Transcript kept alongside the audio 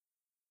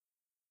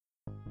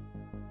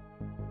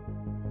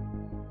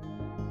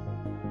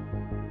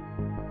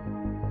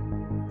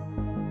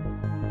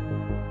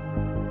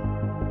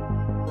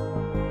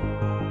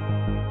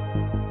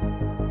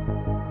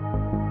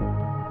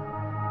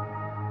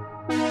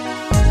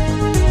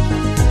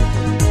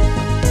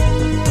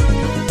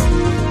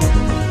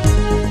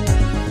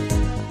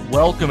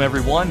Welcome,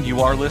 everyone.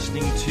 You are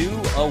listening to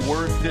A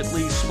Word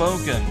Fitly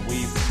Spoken.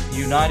 We've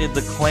united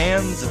the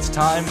clans. It's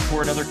time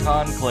for another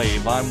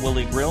conclave. I'm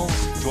Willie Grills.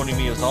 Joining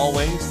me, as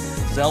always,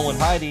 Zelwyn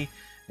Heidi.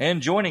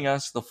 And joining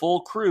us, the full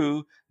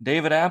crew,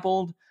 David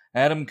Appold,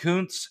 Adam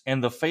Kuntz,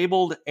 and the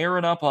fabled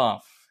Aaron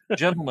Uphoff.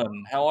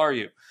 Gentlemen, how are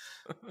you?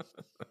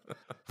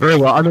 Very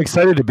well. I'm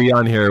excited to be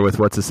on here with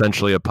what's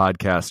essentially a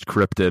podcast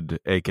cryptid,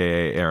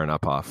 a.k.a. Aaron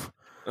Uphoff.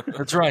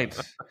 That's right.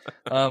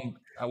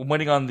 I'm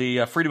waiting on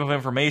the Freedom of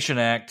Information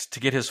Act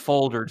to get his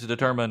folder to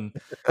determine,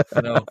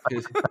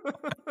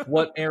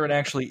 what Aaron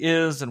actually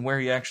is and where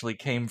he actually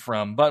came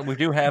from. But we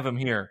do have him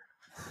here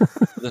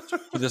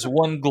for this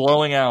one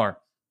glowing hour.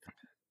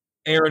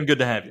 Aaron, good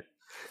to have you.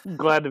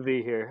 Glad to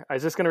be here.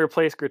 Is this going to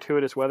replace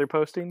gratuitous weather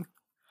posting?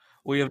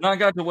 We have not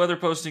got to weather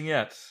posting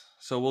yet,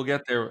 so we'll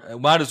get there.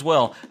 Might as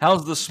well.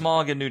 How's the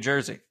smog in New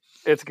Jersey?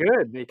 It's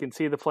good. You can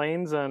see the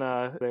planes on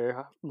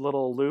their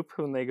little loop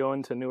when they go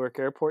into Newark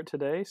Airport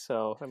today,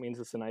 so that means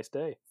it's a nice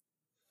day.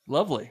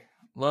 Lovely,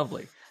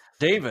 lovely.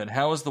 David,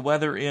 how is the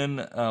weather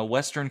in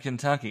western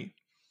Kentucky?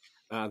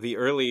 The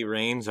early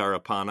rains are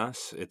upon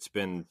us. It's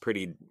been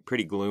pretty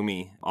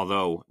gloomy,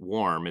 although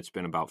warm. It's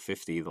been about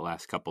 50 the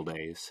last couple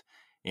days.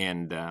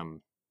 And,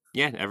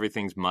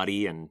 everything's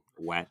muddy and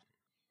wet.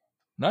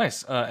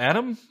 Nice.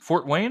 Adam,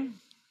 Fort Wayne?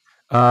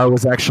 It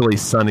was actually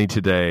sunny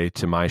today,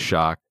 to my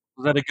shock.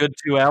 Was that a good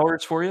 2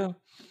 hours for you?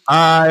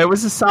 It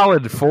was a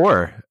solid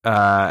 4,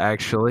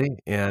 actually,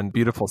 and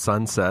beautiful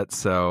sunset.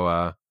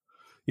 So,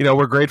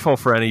 we're grateful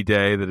for any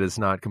day that is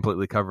not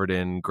completely covered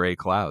in gray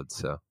clouds.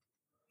 So,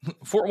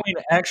 Fort Wayne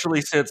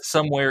actually sits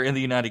somewhere in the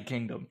United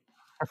Kingdom.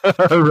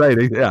 Right,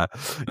 yeah.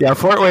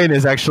 Fort Wayne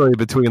is actually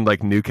between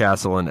like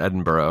Newcastle and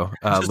Edinburgh.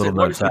 Little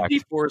known fact. The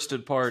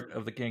deforested part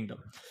of the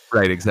kingdom.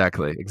 Right,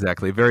 exactly.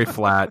 Very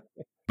flat.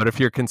 But if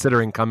you're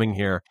considering coming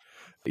here,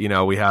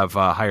 we have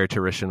higher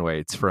tuition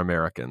rates for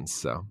Americans.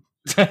 So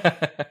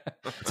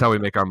that's how we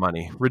make our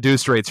money.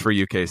 Reduced rates for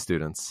UK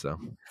students. So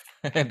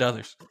and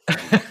others.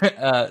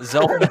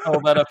 Zelda, how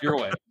about up your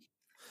way?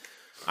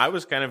 I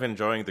was kind of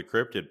enjoying the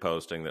cryptid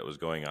posting that was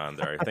going on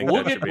there. I think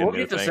we'll that should be a new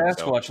get to thing.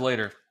 Sasquatch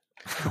later.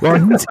 Well,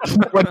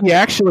 what he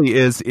actually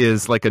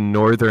is like a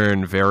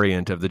northern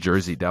variant of the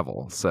Jersey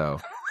Devil.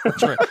 So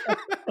that's right.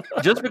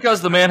 Just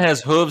because the man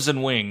has hooves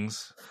and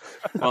wings.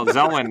 Well,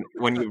 Zelwyn,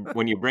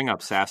 when you bring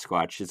up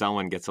Sasquatch,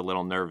 Zelwyn gets a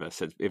little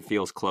nervous. It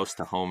feels close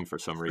to home for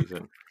some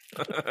reason.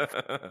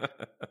 Well,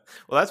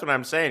 that's what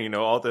I'm saying.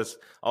 All this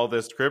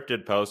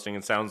cryptid posting,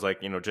 it sounds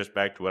like just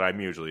back to what I'm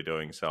usually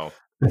doing. So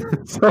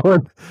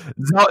Zelwyn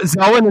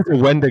is a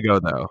Wendigo,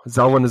 though.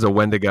 Zelwyn is a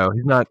Wendigo.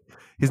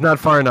 He's not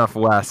far enough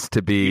west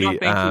to be an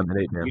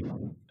ape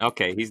man.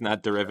 Okay, he's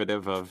not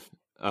derivative of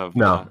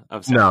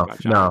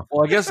Sasquatch. No.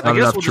 Well, I guess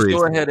we'll just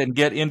go ahead and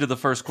get into the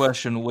first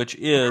question, which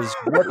is,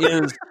 what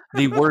is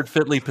the word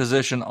fitly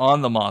position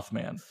on the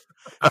Mothman?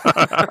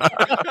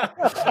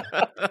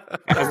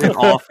 As in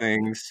all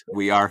things,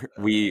 we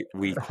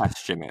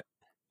question it.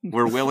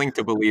 We're willing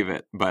to believe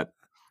it, but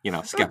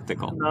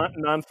skeptical.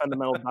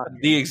 Non-fundamental.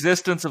 The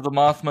existence of the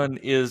Mothman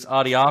is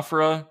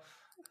adiaphora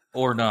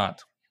or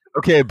not?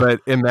 Okay,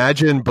 but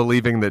imagine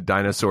believing that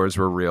dinosaurs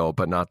were real,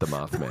 but not the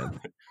Mothman.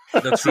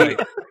 That's right.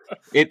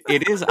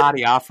 It is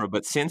adiaphora,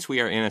 but since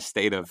we are in a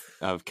state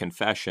of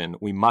confession,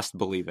 we must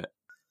believe it.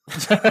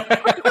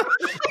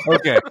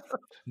 Okay.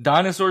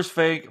 Dinosaurs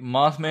fake,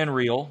 Mothman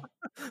real.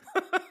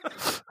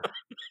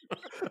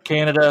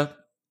 Canada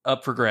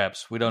up for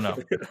grabs. We don't know.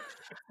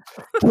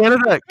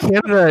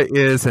 Canada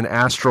is an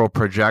astral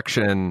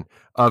projection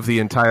of the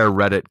entire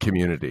Reddit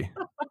community.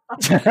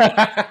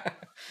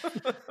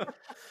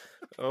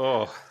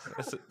 Oh,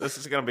 this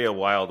is going to be a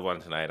wild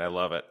one tonight. I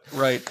love it.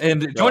 Right.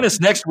 And join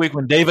us next week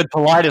when David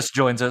Paulides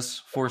joins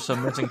us for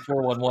some missing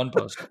 411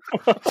 post.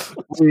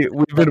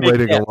 We've been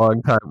waiting a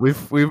long time. We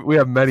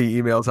have many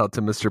emails out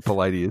to Mr.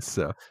 Paulides.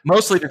 So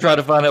mostly to try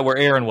to find out where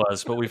Aaron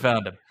was, but we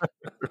found him.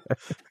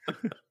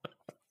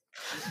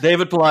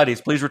 David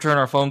Paulides, please return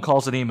our phone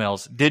calls and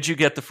emails. Did you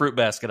get the fruit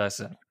basket I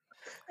sent?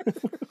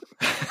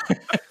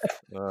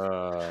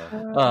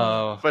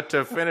 But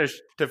to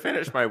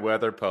finish my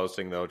weather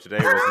posting, though, today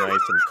was nice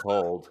and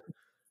cold.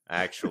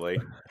 Actually,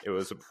 it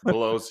was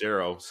below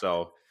 0,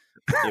 so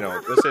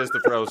this is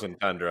the frozen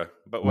tundra.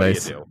 But what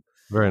nice. do you do?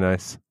 Very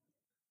nice.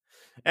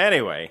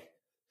 Anyway,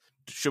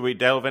 should we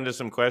delve into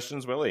some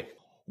questions, Willie?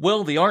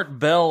 Well, the Art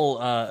Bell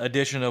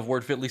edition of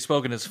Word Fitly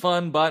Spoken is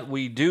fun, but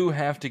we do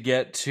have to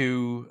get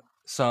to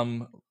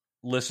some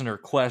listener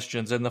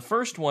questions, and the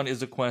first one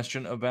is a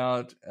question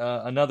about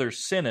another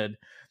synod.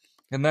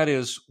 And that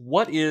is,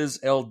 what is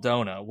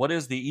Eldona? What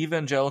is the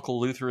Evangelical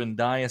Lutheran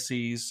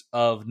Diocese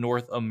of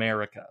North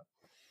America?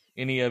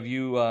 Any of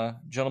you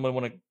gentlemen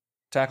want to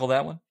tackle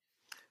that one?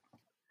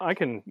 I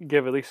can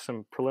give at least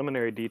some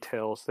preliminary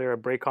details. They're a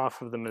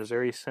break-off of the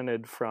Missouri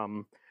Synod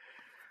from,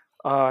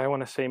 I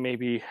want to say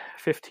maybe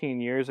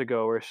 15 years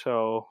ago or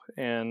so.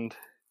 And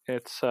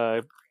it's,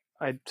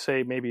 I'd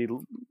say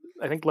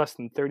I think less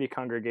than 30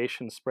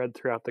 congregations spread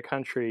throughout the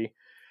country.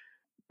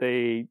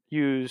 They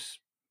use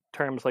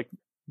terms like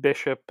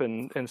bishop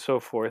and so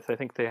forth. I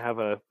think they have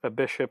a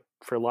bishop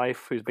for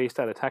life who's based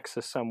out of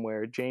Texas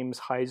somewhere, James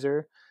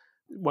Heiser.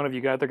 One of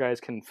you other guys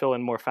can fill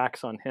in more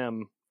facts on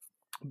him.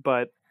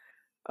 But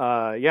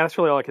that's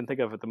really all I can think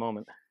of at the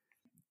moment.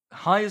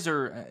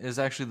 Heiser is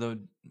actually the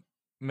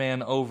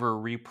man over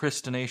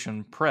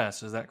Repristination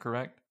Press. Is that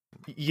correct?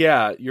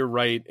 Yeah, you're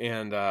right.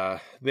 And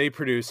they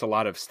produce a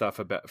lot of stuff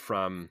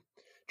from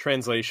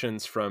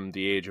translations from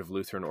the age of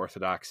Lutheran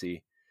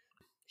Orthodoxy.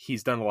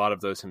 He's done a lot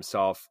of those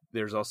himself.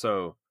 There's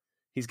also,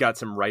 he's got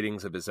some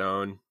writings of his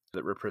own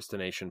that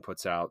Repristination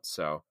puts out.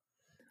 So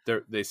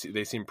they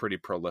seem pretty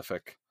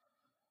prolific.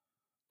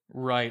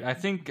 Right. I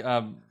think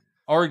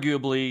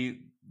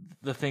arguably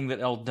the thing that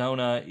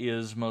Eldona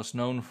is most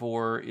known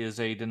for is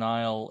a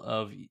denial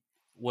of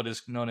what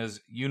is known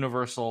as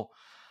universal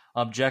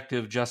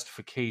objective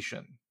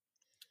justification.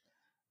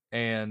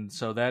 And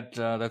so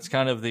that's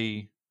kind of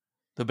the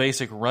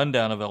basic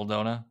rundown of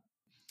Eldona.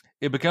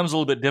 It becomes a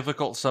little bit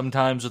difficult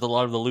sometimes with a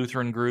lot of the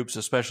Lutheran groups,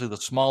 especially the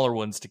smaller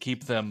ones, to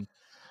keep them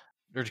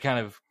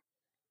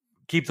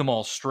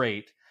all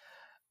straight.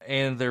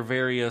 And their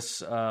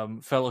various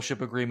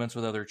fellowship agreements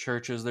with other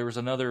churches. There was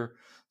another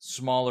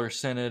smaller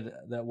synod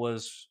that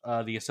was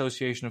the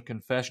Association of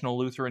Confessional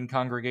Lutheran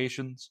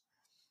Congregations,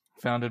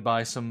 founded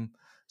by some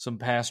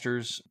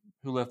pastors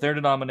who left their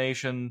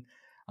denomination.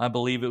 I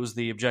believe it was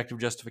the objective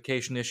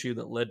justification issue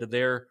that led to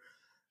their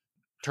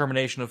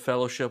termination of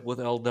fellowship with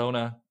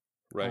Eldona.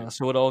 Right.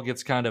 So it all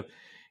gets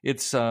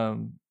there's a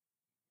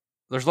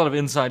lot of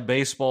inside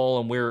baseball,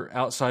 and we're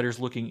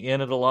outsiders looking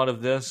in at a lot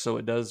of this. So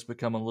it does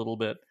become a little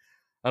bit,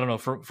 I don't know.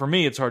 For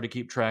me, it's hard to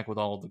keep track with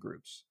all of the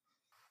groups.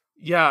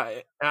 Yeah,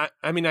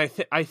 I mean, I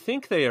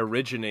think they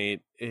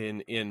originate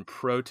in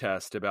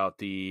protest about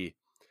the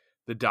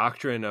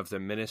doctrine of the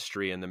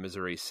ministry in the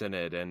Missouri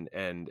Synod,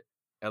 and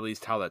at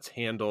least how that's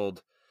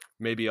handled,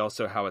 maybe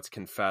also how it's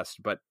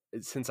confessed. But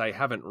since I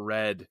haven't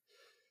read,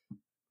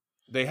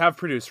 they have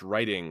produced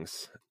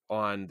writings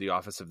on the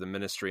office of the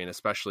ministry, and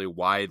especially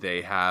why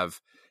they have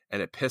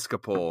an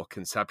Episcopal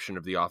conception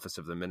of the office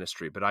of the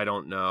ministry. But I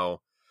don't know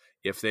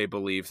if they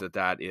believe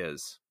that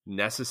is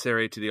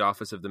necessary to the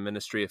office of the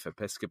ministry, if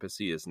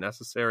episcopacy is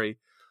necessary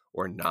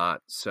or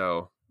not.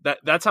 So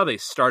that's how they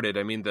started.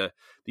 I mean, the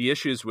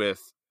issues with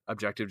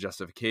objective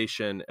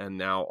justification and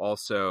now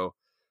also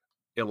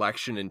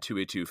election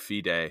intuitu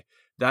fide,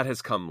 that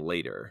has come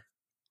later,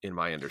 in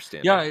my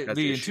understanding. Yeah,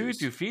 the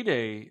intuitu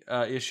fide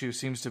issue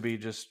seems to be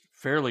just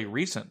fairly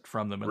recent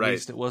from them. At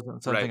least it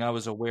wasn't something I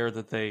was aware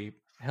that they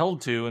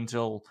held to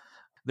until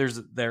there's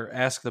their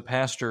Ask the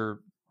Pastor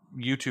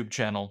YouTube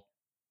channel.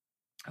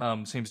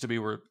 Seems to be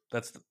where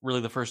that's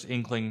really the first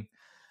inkling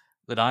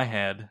that I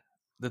had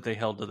that they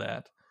held to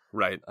that.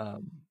 Right.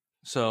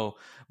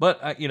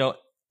 But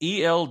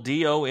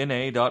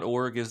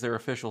eldona.org is their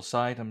official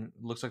site.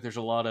 Looks like there's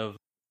a lot of,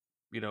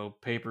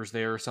 papers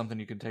there or something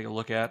you can take a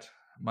look at.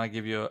 Might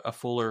give you a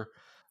fuller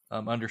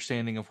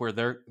understanding of where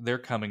they're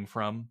coming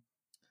from.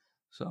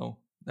 So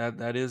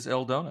that is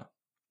Eldona.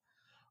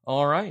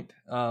 All right.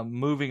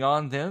 Moving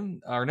on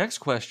then. Our next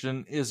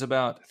question is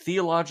about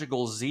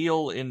theological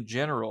zeal in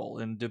general,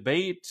 in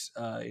debate,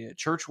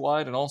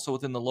 church-wide, and also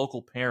within the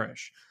local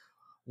parish.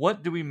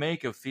 What do we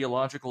make of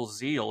theological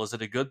zeal? Is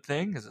it a good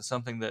thing? Is it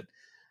something that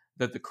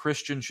the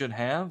Christian should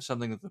have?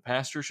 Something that the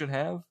pastor should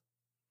have?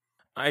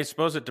 I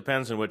suppose it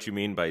depends on what you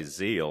mean by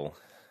zeal.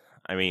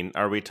 I mean,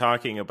 are we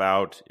talking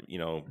about,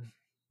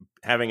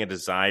 having a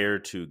desire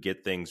to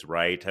get things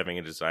right, having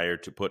a desire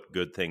to put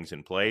good things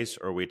in place,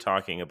 or are we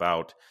talking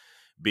about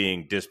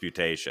being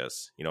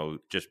disputatious,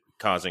 just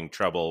causing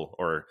trouble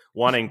or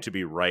wanting to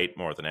be right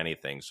more than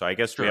anything? So I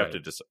guess we have to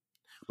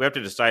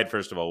decide,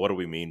 first of all, what do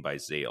we mean by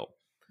zeal?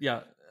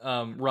 Yeah,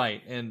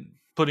 right. And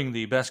putting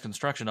the best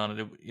construction on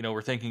it,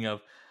 we're thinking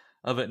of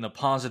it in a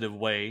positive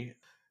way.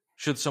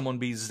 Should someone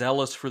be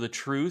zealous for the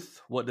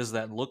truth? What does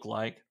that look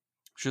like?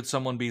 Should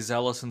someone be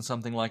zealous in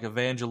something like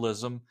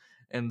evangelism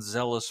and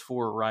zealous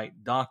for right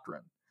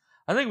doctrine?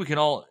 I think we can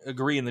all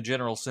agree in the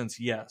general sense,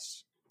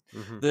 yes.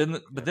 Mm-hmm.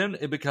 Then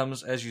it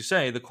becomes, as you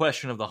say, the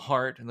question of the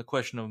heart and the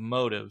question of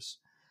motives.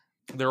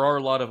 There are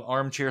a lot of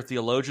armchair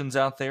theologians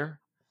out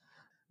there.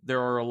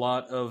 There are a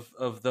lot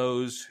of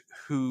those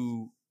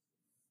who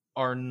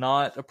are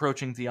not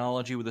approaching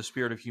theology with a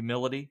spirit of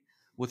humility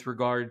with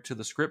regard to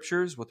the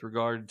scriptures, with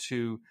regard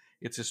to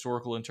its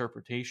historical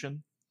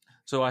interpretation.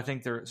 So I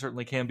think there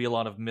certainly can be a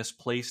lot of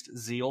misplaced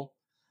zeal,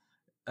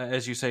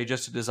 as you say,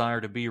 just a desire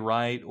to be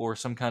right or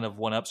some kind of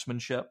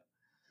one-upsmanship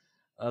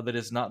that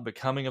is not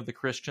becoming of the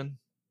Christian.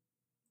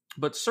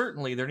 But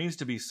certainly there needs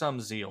to be some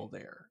zeal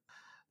there.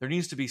 There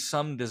needs to be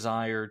some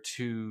desire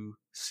to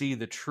see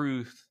the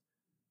truth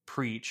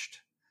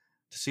preached,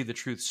 to see the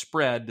truth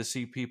spread, to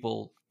see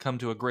people come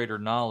to a greater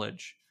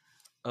knowledge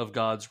of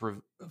God's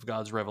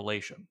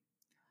revelation.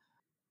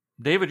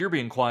 David, you're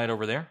being quiet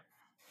over there.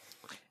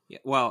 Yeah,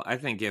 well, I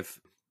think if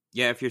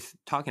you're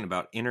talking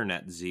about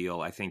internet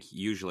zeal, I think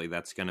usually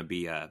that's going to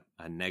be a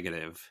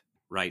negative,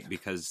 right?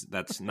 Because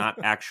that's not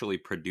actually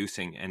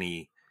producing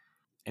any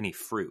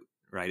fruit,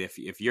 right?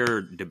 If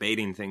you're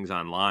debating things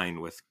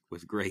online with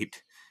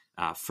great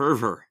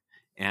fervor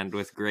and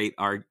with great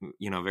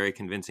very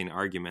convincing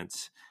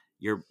arguments,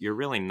 you're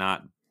really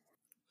not.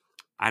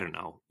 I don't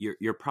know.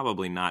 You're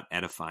probably not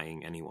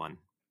edifying anyone,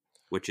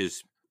 which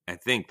is, I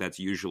think that's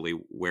usually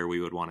where we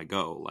would want to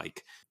go.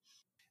 Like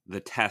the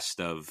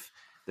test of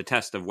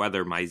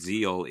whether my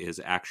zeal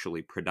is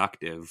actually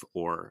productive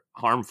or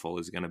harmful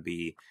is going to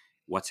be,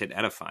 what's it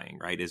edifying,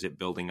 right? Is it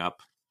building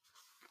up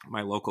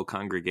my local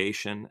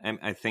congregation? And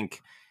I think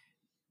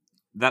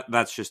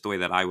that's just the way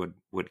that I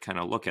would kind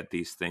of look at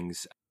these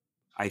things.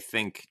 I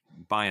think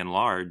by and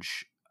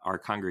large, our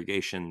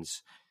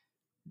congregations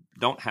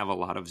don't have a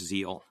lot of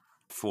zeal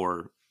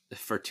for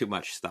too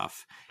much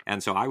stuff.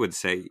 And so I would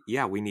say,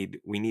 yeah, we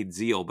need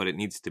zeal, but it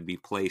needs to be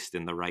placed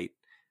in the right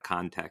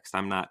context.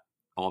 I'm not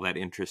all that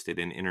interested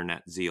in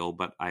internet zeal,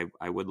 but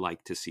I would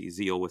like to see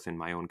zeal within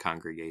my own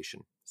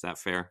congregation. Is that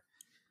fair?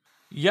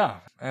 Yeah,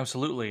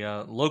 absolutely.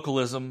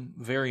 Localism,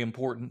 very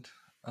important.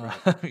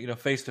 Right.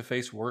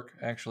 Face-to-face work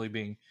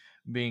actually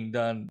being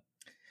done.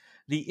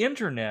 The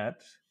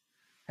internet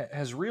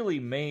has really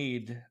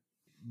made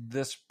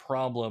this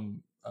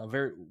problem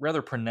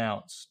rather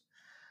pronounced.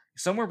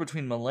 Somewhere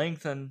between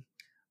Melanchthon,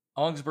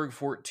 Augsburg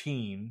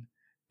 14,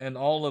 and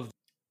all of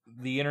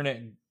the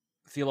internet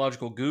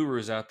theological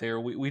gurus out there,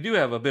 we do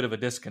have a bit of a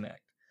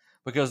disconnect,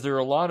 because there are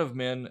a lot of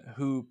men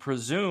who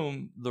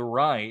presume the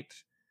right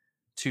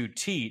to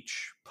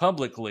teach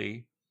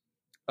publicly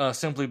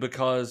simply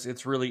because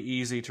it's really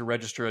easy to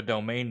register a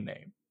domain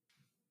name.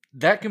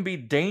 That can be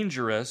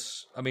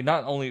dangerous. I mean,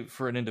 not only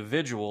for an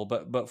individual,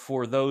 but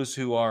for those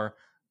who are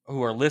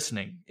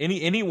listening.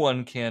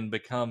 Anyone can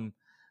become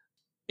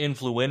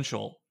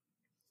influential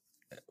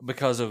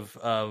because of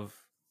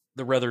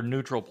the rather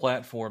neutral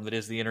platform that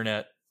is the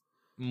internet,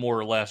 more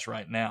or less,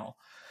 right now.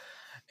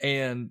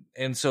 And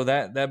so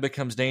that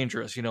becomes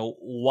dangerous.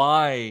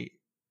 Why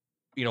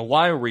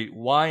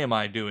am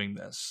I doing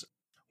this?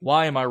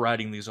 Why am I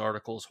writing these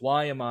articles?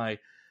 Why am I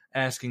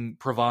asking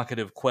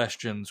provocative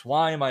questions?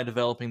 Why am I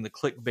developing the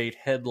clickbait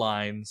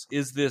headlines?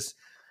 Is this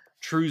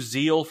true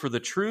zeal for the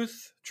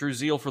truth? True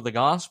zeal for the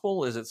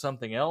gospel? Is it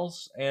something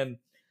else? And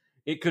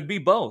it could be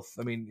both.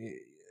 I mean,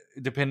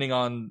 depending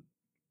on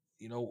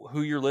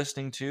who you're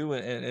listening to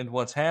and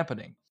what's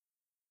happening.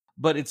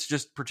 But it's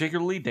just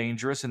particularly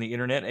dangerous in the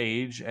internet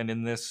age and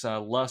in this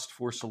lust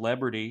for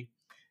celebrity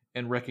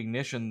and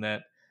recognition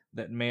that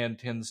man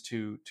tends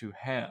to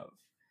have.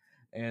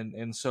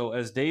 And so,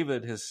 as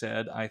David has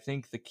said, I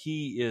think the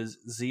key is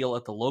zeal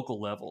at the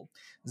local level.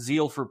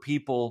 Zeal for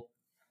people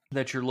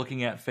that you're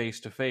looking at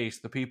face to face,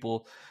 the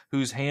people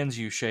whose hands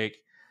you shake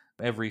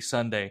every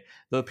Sunday,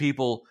 the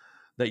people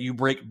that you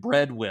break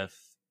bread with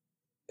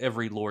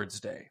every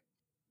Lord's Day.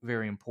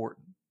 Very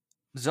important.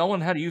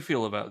 Zelwyn, how do you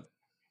feel about it?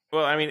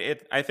 Well, I mean,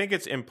 I think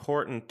it's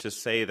important to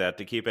say that,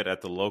 to keep it at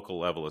the local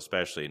level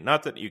especially.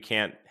 Not that you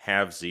can't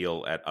have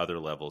zeal at other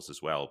levels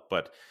as well,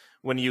 but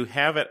when you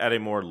have it at a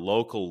more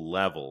local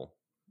level,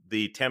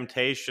 the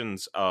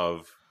temptations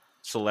of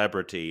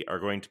celebrity are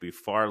going to be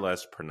far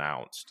less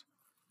pronounced,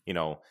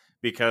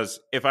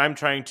 because if I'm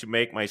trying to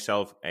make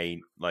myself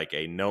a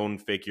known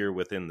figure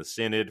within the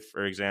synod,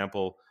 for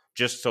example,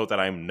 just so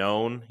that I'm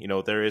known,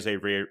 there is a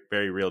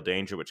very real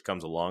danger which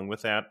comes along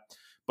with that.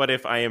 But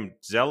if I am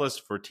zealous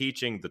for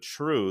teaching the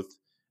truth,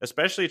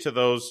 especially to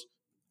those,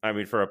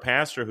 for a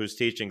pastor who's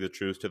teaching the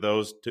truth to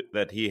those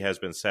that he has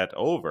been set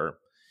over,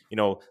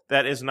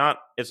 it's not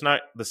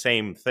the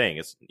same thing.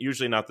 It's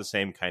usually not the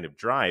same kind of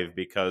drive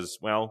because,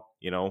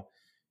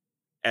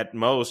 at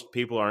most,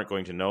 people aren't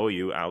going to know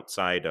you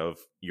outside of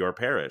your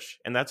parish.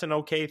 And that's an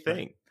okay thing.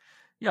 Right.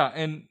 Yeah,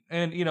 and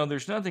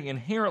there's nothing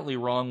inherently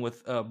wrong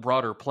with a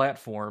broader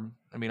platform.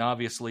 I mean,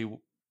 obviously...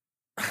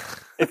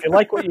 If you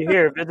like what you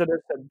hear, visit us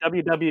at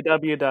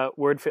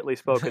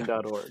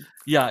www.wordfitlyspoken.org.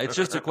 Yeah, it's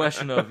just a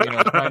question of,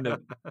 kind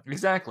of...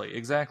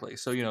 Exactly.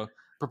 So,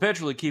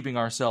 perpetually keeping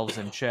ourselves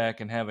in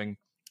check and having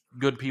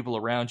good people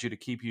around you to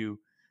keep you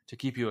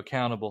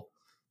accountable.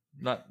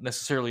 Not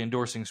necessarily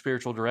endorsing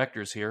spiritual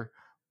directors here,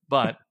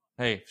 but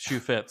hey, shoe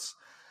fits.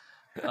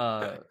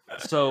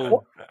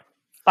 So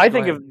I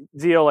think of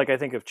zeal like I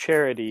think of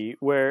charity,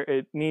 where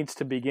it needs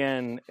to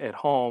begin at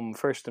home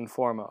first and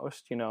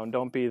foremost. And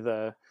don't be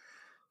the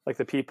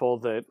people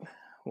that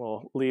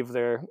will leave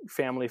their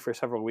family for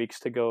several weeks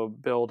to go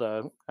build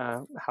a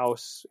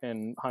house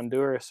in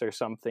Honduras or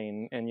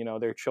something, and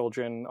their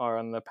children are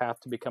on the path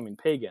to becoming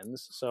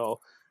pagans. So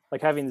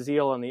having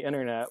zeal on the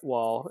internet,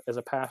 while as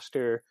a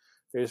pastor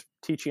there's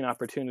teaching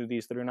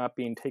opportunities that are not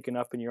being taken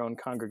up in your own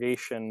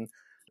congregation,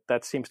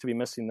 that seems to be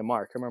missing the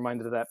mark. I'm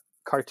reminded of that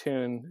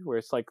cartoon where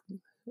it's like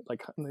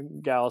the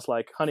gal's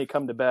like, "Honey,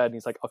 come to bed," and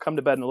he's like, "I'll come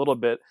to bed in a little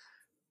bit,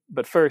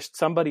 but first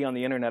somebody on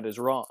the internet is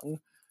wrong."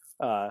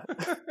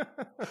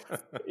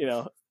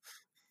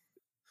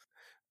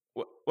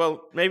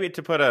 Well, maybe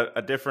to put a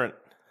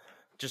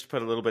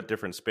little bit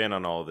different spin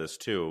on all of this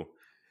too.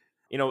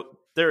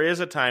 There is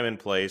a time and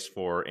place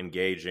for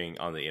engaging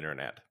on the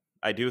internet.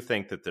 I do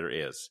think that there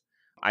is.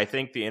 I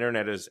think the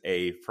internet is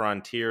a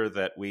frontier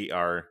that we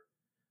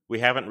we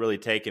haven't really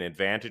taken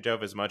advantage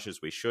of as much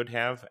as we should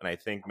have. And I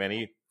think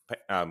many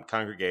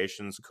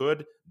congregations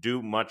could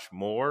do much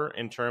more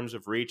in terms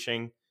of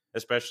reaching,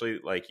 especially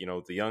like,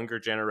 the younger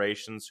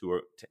generations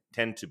who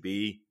tend to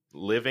be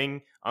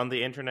living on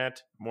the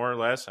internet more or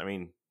less. I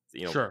mean,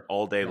 Sure.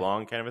 all day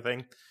long kind of a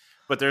thing.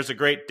 But there's a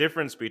great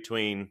difference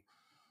between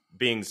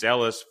being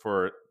zealous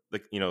for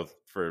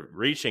for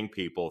reaching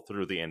people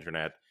through the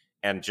internet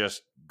and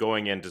just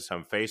going into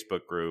some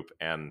Facebook group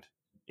and,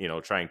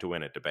 trying to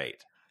win a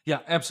debate. Yeah,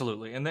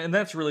 absolutely. And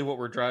that's really what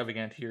we're driving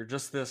at here.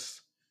 Just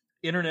this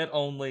internet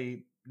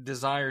only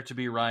desire to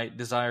be right,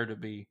 desire to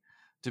be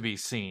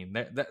seen.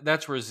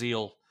 That's where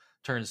zeal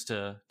turns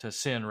to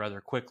sin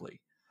rather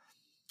quickly.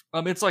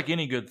 It's like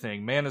any good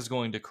thing. Man is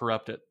going to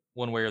corrupt it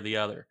one way or the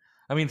other.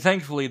 I mean,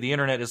 thankfully, the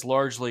internet is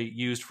largely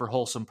used for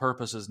wholesome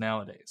purposes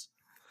nowadays.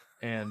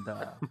 And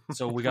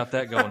so we got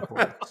that going for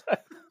us.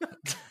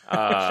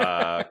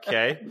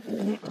 Okay.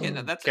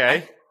 Yeah, that's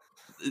okay.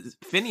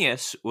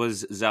 Phineas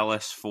was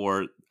zealous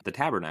for the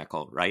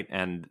tabernacle, right?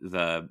 And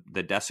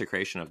the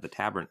desecration of the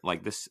tabernacle,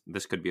 like this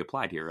could be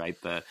applied here, right?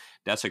 The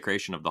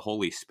desecration of the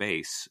holy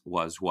space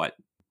was what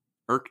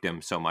irked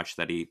him so much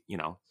that he,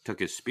 took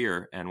his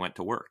spear and went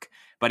to work.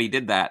 But he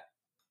did that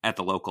at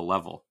the local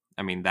level.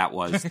 I mean, that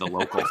was the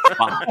local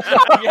spot.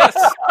 Yes.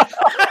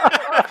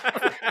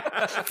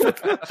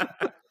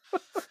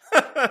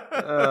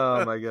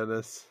 Oh my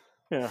goodness.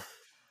 Yeah.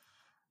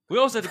 We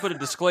always have to put a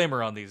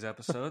disclaimer on these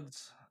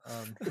episodes.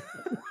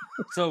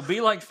 So be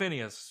like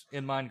Phineas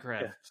in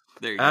Minecraft.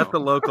 There you At go. the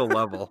local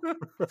level.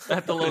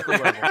 At the local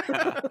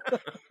level.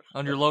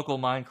 On your local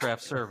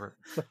Minecraft server.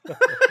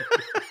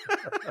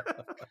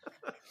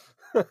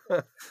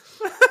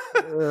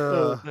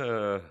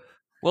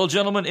 Well,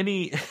 gentlemen,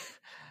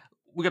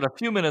 we got a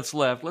few minutes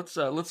left.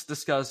 Let's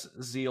discuss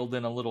zeal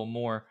then a little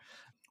more.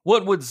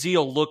 What would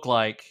zeal look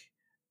like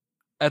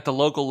at the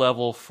local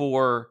level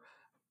for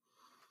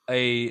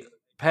a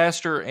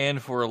pastor and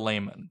for a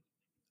layman?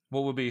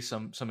 What would be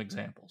some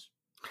examples?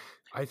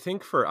 I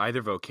think for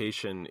either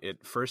vocation,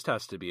 it first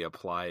has to be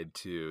applied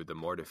to the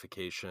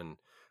mortification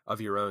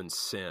of your own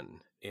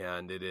sin.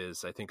 And it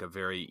is, I think, a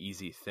very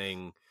easy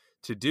thing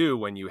to do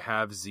when you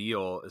have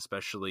zeal,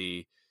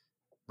 especially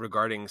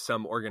regarding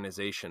some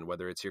organization,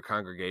 whether it's your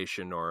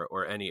congregation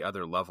or any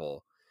other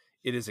level.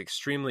 It is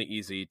extremely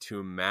easy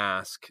to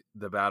mask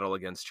the battle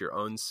against your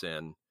own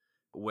sin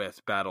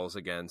with battles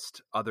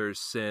against others'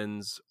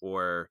 sins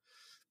or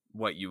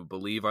what you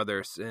believe are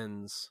their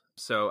sins.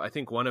 So I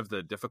think one of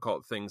the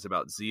difficult things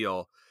about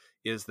zeal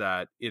is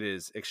that it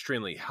is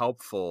extremely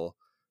helpful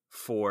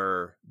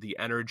for the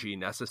energy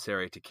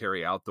necessary to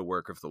carry out the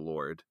work of the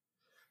Lord,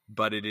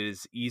 but it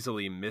is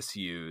easily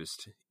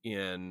misused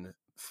in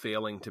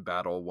failing to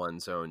battle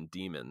one's own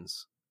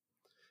demons.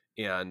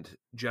 And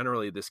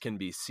generally this can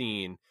be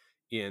seen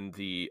in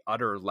the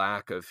utter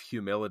lack of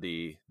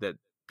humility that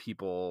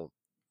people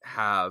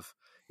have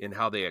in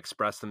how they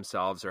express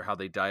themselves or how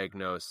they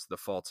diagnose the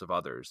faults of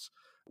others,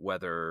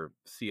 whether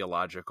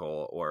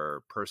theological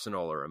or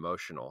personal or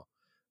emotional.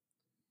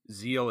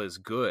 Zeal is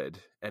good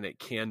and it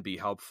can be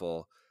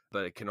helpful,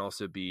 but it can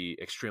also be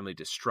extremely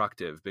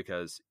destructive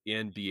because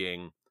in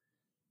being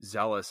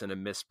zealous in a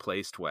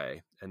misplaced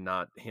way and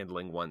not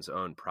handling one's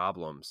own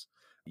problems,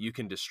 you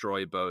can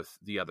destroy both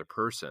the other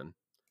person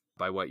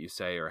by what you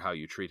say or how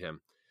you treat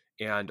him,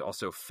 and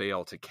also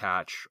fail to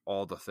catch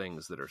all the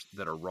things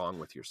that are wrong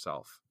with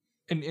yourself.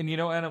 And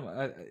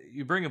Adam,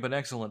 you bring up an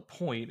excellent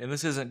point, and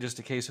this isn't just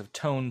a case of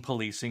tone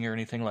policing or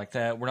anything like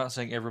that. We're not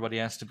saying everybody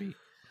has to be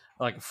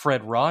like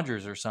Fred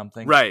Rogers or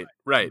something. Right.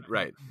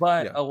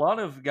 But yeah. A lot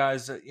of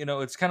guys,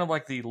 it's kind of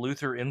like the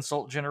Luther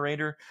insult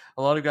generator.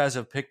 A lot of guys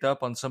have picked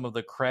up on some of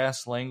the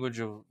crass language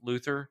of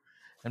Luther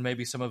and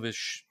maybe some of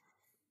his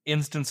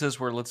instances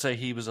where, let's say,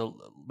 he was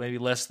maybe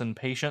less than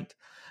patient,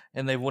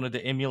 and they wanted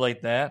to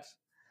emulate that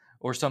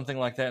or something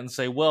like that and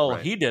say, well,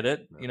 right. He did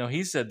it.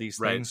 He said these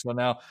things. So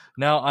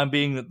now I'm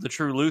being the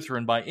true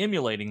Lutheran by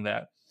emulating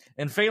that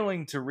and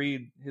failing to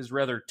read his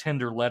rather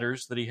tender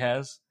letters that he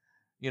has,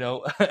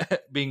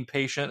 being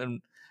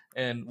patient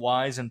and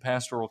wise in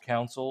pastoral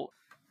counsel.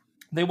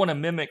 They want to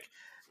mimic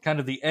kind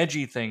of the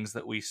edgy things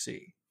that we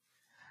see.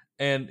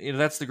 And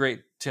that's the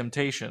great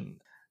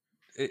temptation.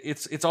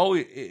 It's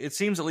always, it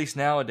seems at least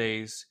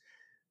nowadays,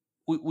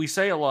 we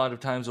say a lot of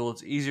times, well,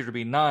 it's easier to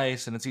be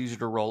nice and it's easier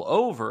to roll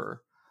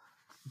over.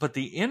 But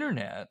the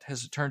internet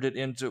has turned it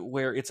into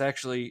where it's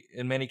actually,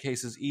 in many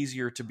cases,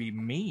 easier to be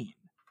mean.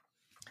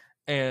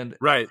 And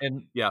right.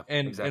 And yeah.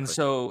 And exactly. and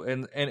so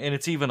and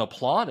it's even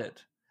applauded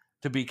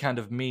to be kind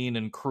of mean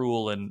and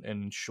cruel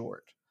and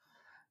short.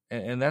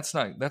 And that's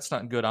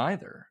not good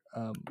either.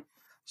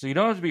 So you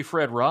don't have to be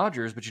Fred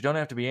Rogers, but you don't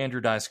have to be Andrew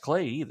Dice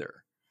Clay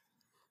either.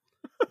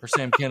 Or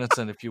Sam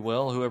Kinison, if you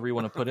will, whoever you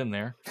want to put in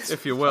there.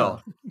 If you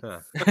will.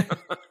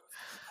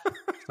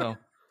 So,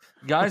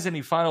 guys,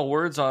 any final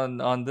words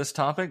on this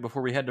topic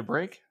before we head to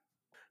break?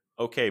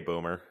 Okay,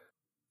 Boomer.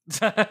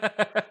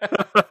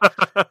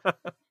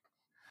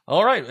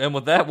 All right, and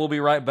with that, we'll be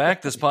right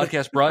back. This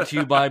podcast brought to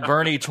you by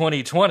Bernie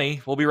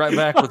 2020. We'll be right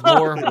back with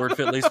more Word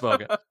Fitly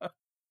Spoken.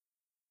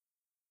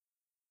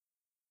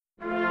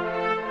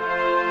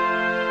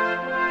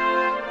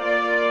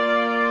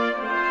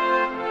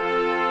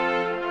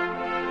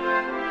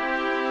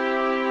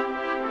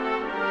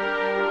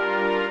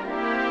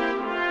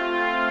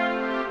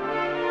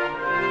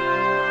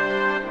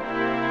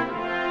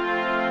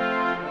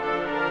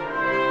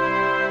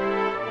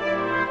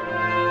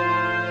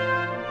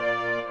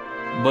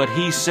 But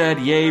he said,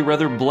 yea,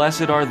 rather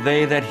blessed are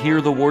they that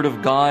hear the word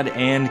of God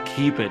and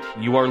keep it.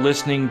 You are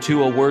listening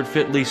to A Word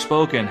Fitly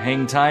Spoken.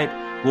 Hang tight.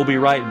 We'll be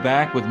right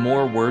back with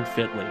more Word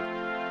Fitly.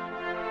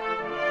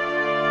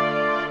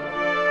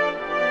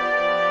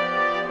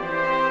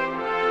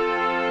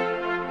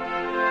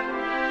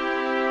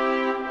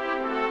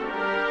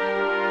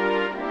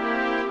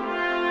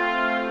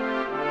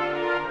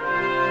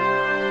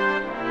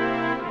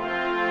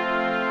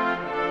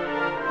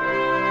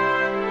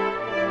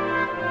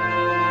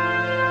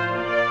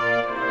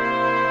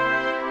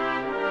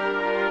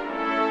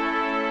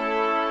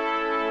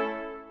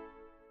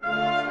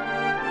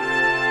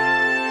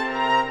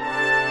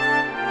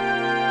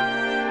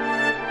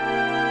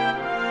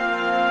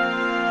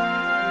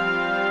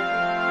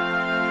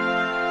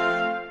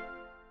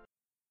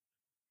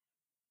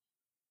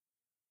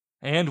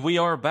 And we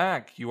are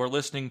back. You are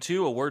listening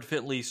to A Word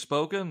Fitly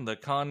Spoken. The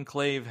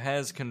Conclave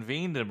has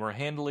convened and we're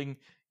handling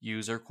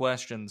user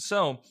questions.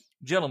 So,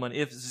 gentlemen,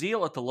 if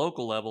zeal at the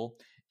local level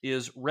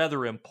is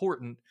rather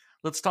important,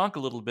 let's talk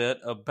a little bit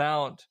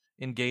about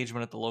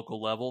engagement at the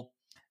local level.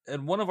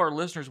 And one of our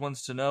listeners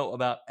wants to know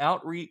about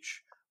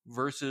outreach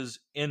versus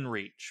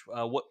inreach.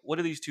 What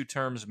do these two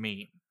terms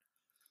mean?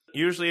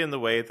 Usually in the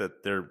way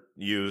that they're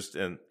used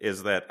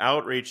is that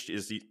outreach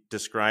is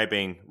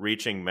describing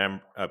reaching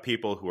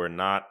people who are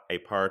not a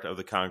part of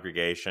the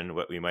congregation,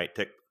 what we might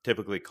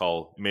typically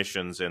call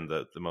missions in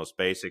the most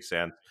basic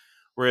sense,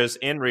 whereas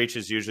inreach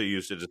is usually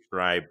used to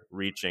describe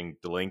reaching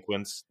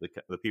delinquents,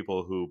 the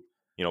people who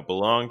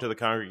belong to the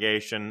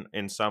congregation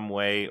in some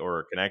way or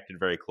are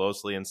connected very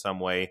closely in some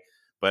way,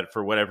 but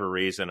for whatever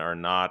reason are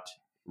not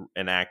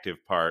an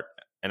active part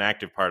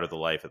of the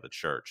life of the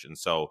church. And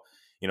so,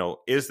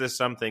 is this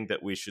something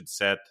that we should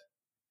set?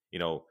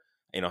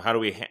 How do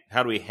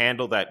we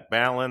handle that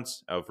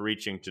balance of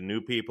reaching to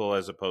new people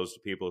as opposed to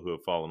people who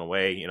have fallen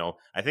away?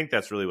 I think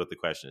that's really what the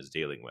question is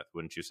dealing with,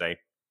 wouldn't you say?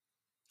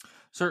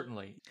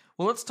 Certainly.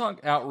 Well, let's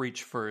talk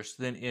outreach first,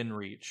 then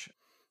inreach.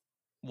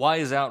 Why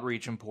is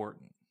outreach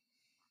important?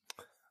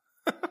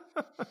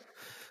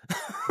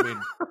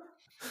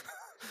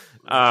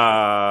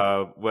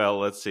 Well,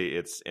 let's see.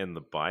 It's in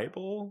the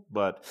Bible,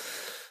 but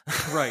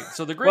right.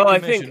 So the Great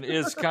Commission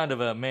is kind of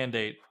a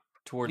mandate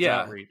towards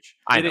outreach.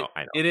 I know.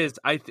 It is.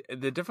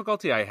 The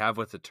difficulty I have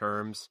with the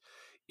terms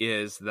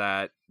is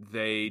that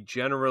they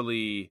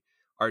generally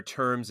are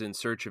terms in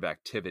search of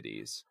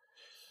activities.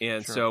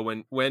 And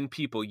so when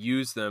people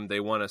use them,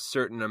 they want a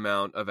certain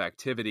amount of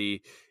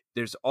activity.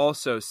 There's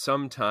also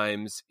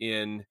sometimes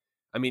in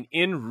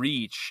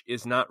reach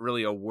is not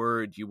really a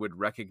word you would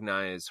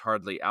recognize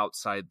hardly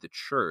outside the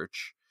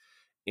church.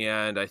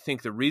 And I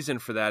think the reason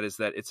for that is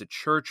that it's a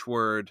church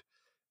word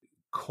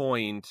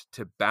coined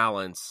to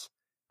balance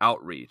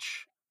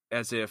outreach,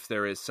 as if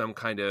there is some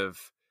kind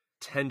of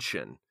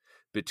tension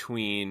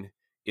between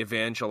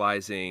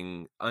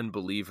evangelizing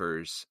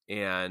unbelievers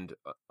and,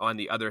 on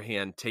the other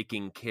hand,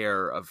 taking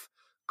care of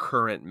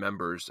current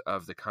members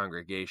of the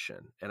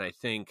congregation. And I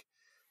think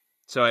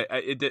so.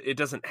 It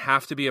doesn't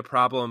have to be a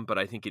problem, but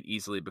I think it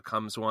easily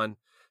becomes one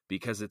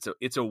because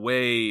it's a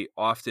way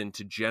often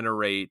to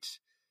generate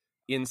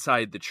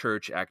inside the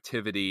church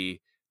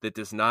activity that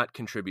does not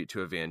contribute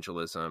to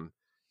evangelism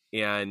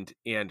and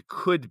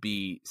could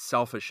be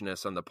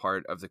selfishness on the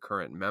part of the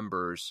current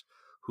members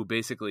who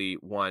basically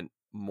want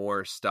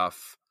more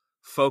stuff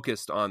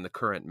focused on the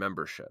current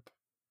membership.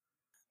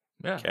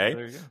 Yeah. Okay.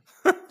 There you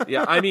go.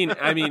 Yeah. I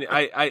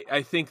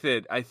think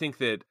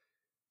that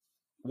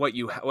what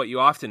you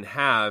often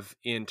have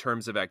in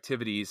terms of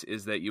activities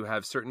is that you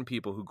have certain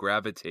people who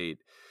gravitate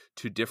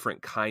to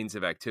different kinds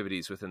of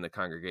activities within the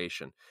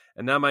congregation.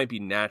 And that might be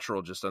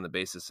natural just on the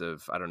basis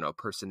of,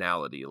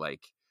 personality,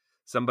 like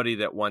somebody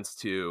that wants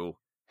to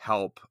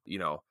help,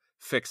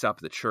 fix up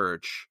the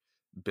church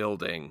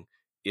building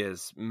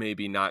is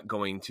maybe not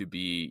going to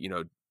be,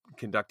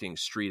 conducting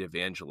street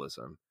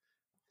evangelism.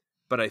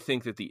 But I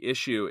think that the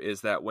issue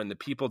is that when the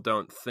people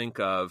don't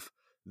think of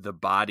the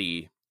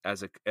body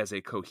as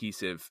a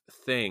cohesive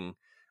thing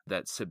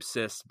that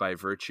subsists by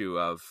virtue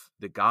of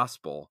the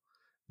gospel,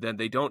 then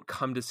they don't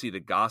come to see the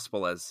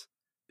gospel as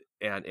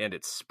and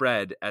its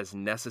spread as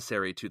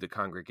necessary to the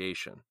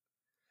congregation,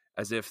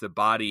 as if the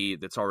body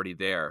that's already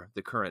there,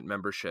 the current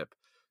membership,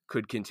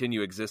 could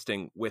continue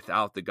existing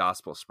without the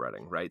gospel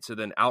spreading, right? So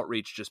then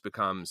outreach just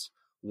becomes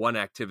one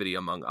activity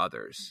among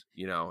others.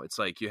 It's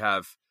like you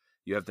have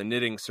the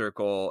knitting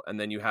circle, and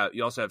then you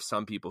also have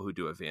some people who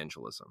do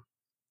evangelism.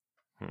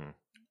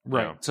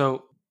 Right. Yeah.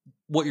 So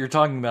what you're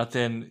talking about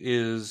then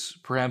is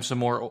perhaps a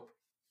more,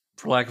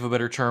 for lack of a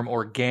better term,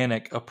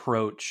 organic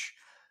approach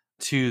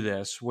to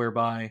this,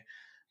 whereby,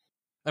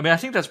 I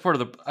think that's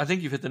I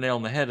think you've hit the nail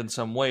on the head in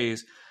some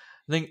ways.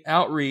 I think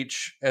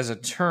outreach as a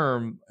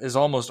term is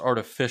almost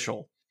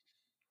artificial.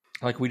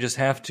 Like we just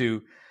have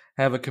to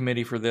have a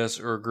committee for this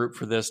or a group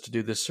for this to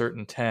do this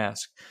certain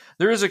task.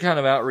 There is a kind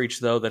of outreach,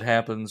 though, that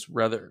happens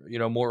rather,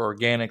 more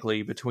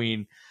organically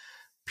between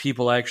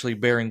people actually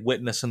bearing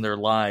witness in their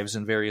lives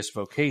in various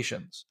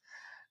vocations.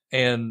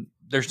 And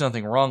there's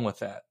nothing wrong with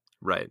that.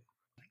 Right.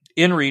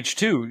 In-reach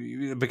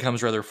too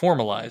becomes rather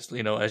formalized,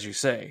 as you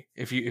say,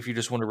 if you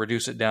just want to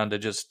reduce it down to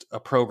just a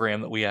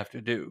program that we have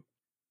to do.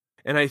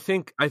 And I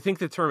think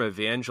the term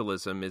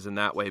evangelism is in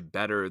that way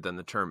better than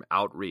the term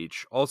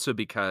outreach, also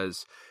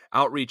because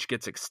outreach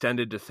gets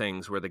extended to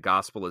things where the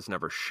gospel is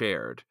never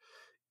shared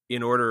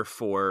in order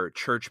for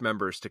church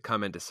members to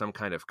come into some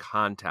kind of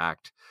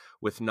contact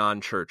with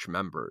non-church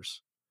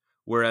members.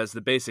 Whereas the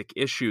basic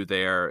issue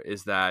there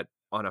is that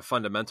on a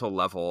fundamental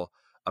level,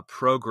 a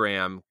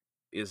program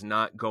is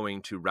not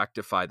going to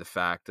rectify the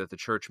fact that the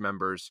church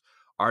members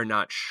are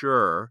not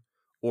sure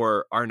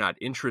or are not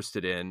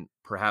interested in,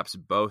 perhaps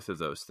both of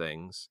those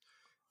things,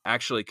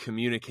 actually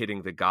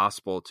communicating the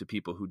gospel to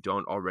people who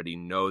don't already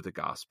know the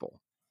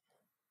gospel.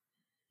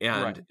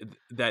 And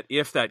that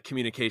if that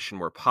communication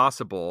were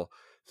possible,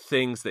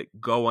 things that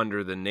go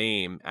under the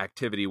name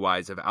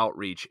activity-wise of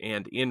outreach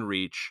and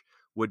in-reach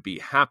would be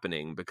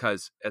happening,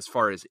 because as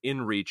far as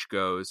in-reach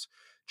goes,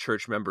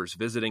 church members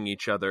visiting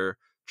each other,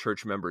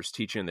 church members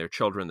teaching their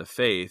children the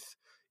faith,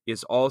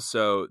 is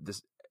also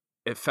this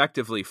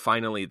effectively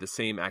finally the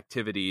same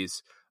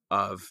activities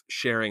of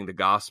sharing the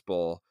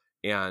gospel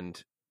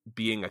and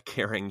being a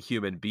caring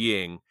human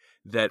being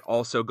that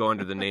also go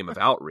under the name of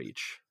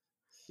outreach.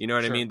 You know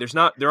what I mean?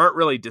 There aren't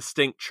really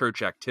distinct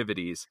church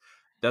activities.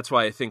 That's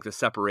why I think the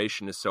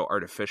separation is so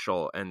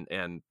artificial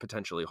and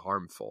potentially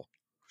harmful.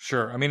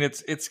 Sure. I mean,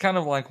 it's kind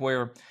of like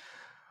where,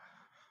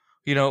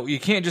 you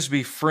can't just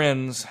be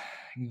friends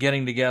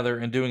getting together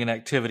and doing an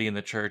activity in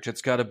the church.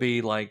 It's got to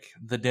be like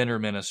the dinner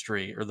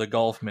ministry or the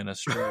golf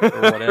ministry or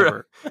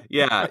whatever.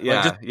 Yeah.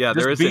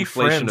 There is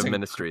inflation of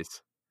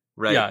ministries.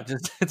 Right. Yeah.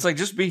 It's like,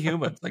 just be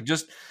human. Like,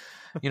 just,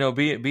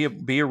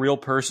 be a real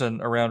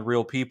person around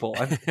real people.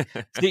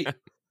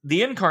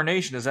 The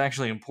incarnation is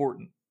actually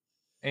important.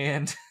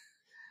 And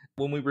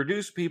when we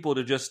reduce people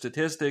to just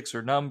statistics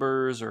or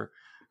numbers or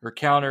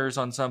counters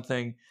on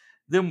something,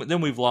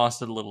 then we've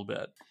lost it a little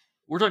bit.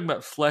 We're talking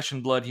about flesh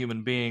and blood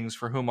human beings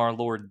for whom our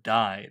Lord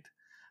died.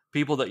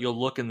 People that you'll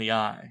look in the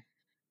eye,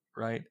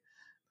 right?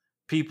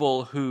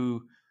 People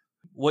who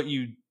what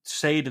you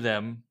say to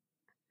them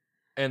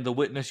and the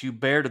witness you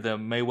bear to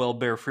them may well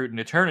bear fruit in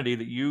eternity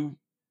that you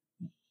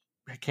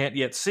can't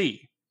yet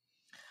see.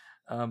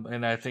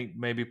 And I think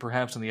maybe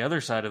perhaps on the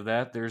other side of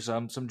that, there's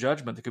some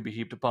judgment that could be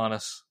heaped upon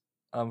us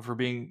for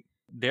being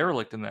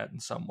derelict in that in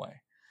some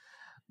way.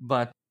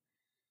 But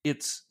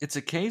it's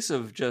a case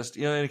of just,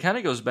 and it kind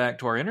of goes back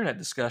to our internet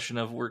discussion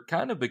of we're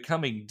kind of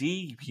becoming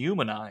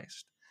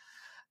dehumanized.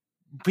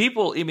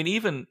 People, I mean,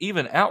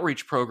 even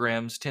outreach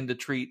programs tend to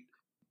treat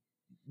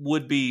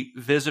would-be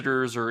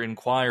visitors or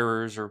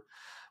inquirers or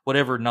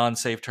whatever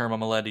non-safe term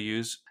I'm allowed to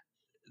use.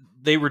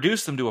 They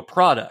reduce them to a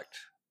product,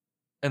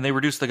 and they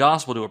reduce the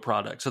gospel to a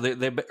product. So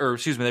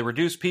they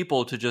reduce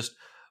people to just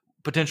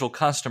potential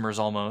customers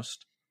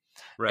almost,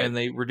 right? And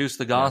they reduce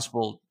the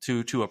gospel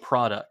to a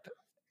product.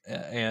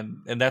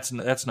 And that's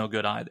no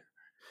good either.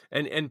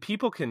 And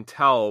people can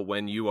tell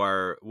when you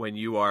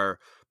are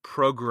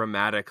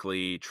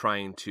programmatically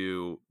trying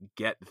to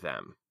get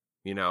them.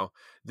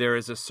 There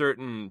is a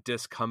certain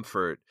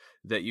discomfort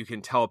that you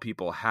can tell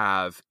people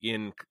have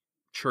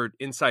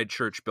inside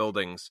church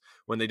buildings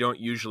when they don't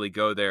usually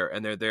go there,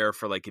 and they're there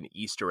for like an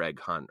Easter egg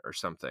hunt or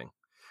something.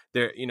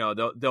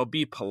 They'll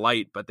be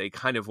polite, but they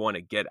kind of want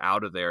to get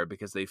out of there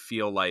because they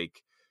feel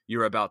like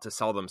you're about to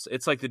sell them.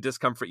 It's like the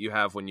discomfort you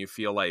have when you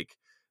feel like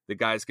the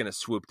guy's going to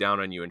swoop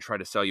down on you and try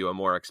to sell you a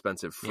more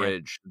expensive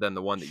fridge than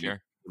the one that you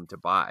want him to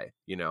buy,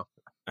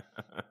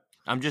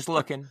 I'm just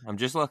looking.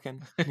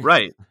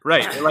 Right.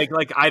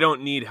 Like I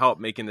don't need help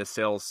making this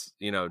sales,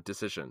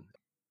 decision.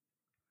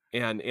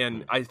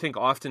 And I think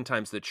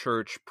oftentimes the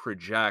church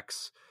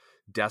projects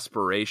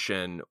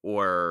desperation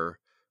or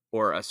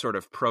a sort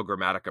of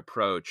programmatic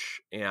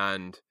approach.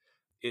 And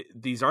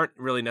these aren't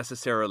really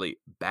necessarily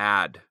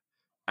bad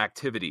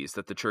activities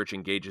that the church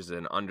engages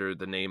in under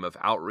the name of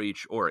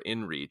outreach or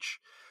in-reach.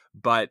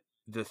 But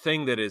the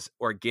thing that is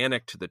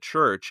organic to the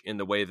church in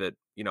the way that,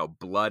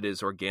 blood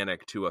is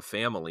organic to a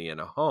family in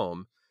a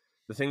home,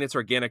 the thing that's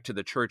organic to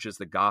the church is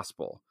the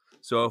gospel.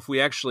 So if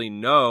we actually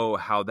know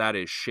how that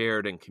is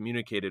shared and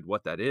communicated,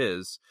 what that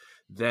is,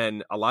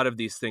 then a lot of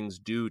these things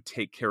do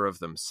take care of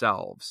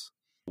themselves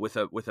with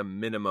a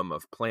minimum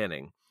of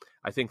planning.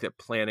 I think that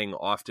planning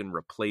often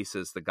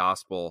replaces the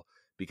gospel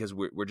because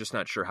we're just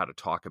not sure how to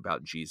talk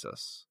about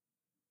Jesus.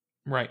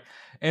 Right.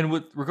 And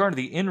with regard to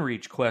the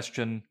in-reach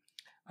question,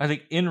 I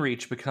think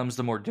in-reach becomes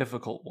the more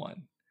difficult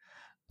one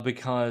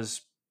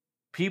because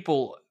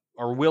people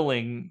are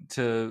willing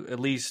to at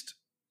least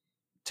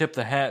tip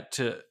the hat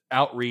to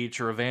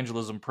outreach or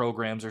evangelism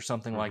programs or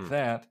something like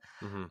that.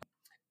 Mm-hmm.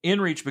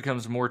 In-reach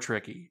becomes more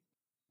tricky.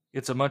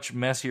 It's a much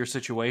messier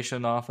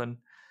situation often.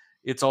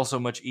 It's also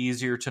much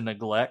easier to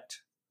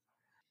neglect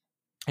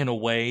in a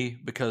way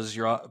because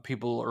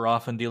people are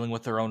often dealing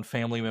with their own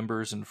family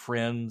members and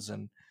friends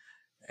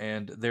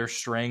and they're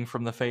straying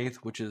from the faith,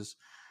 which is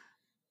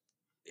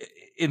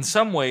in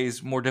some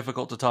ways more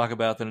difficult to talk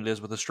about than it is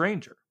with a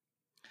stranger.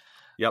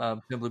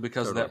 Yep. Simply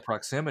because of that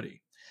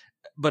proximity.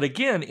 But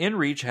again,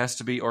 in-reach has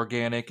to be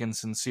organic and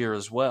sincere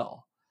as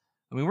well.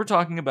 I mean, we're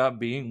talking about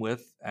being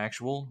with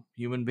actual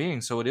human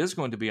beings, so it is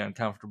going to be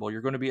uncomfortable.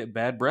 You're going to be at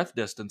bad breath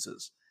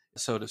distances,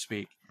 so to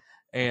speak.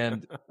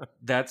 And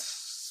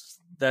that's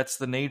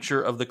the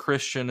nature of the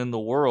Christian in the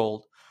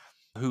world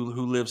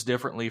who lives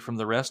differently from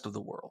the rest of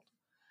the world.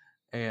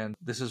 And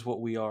this is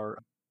what we are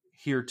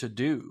here to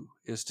do,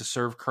 is to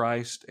serve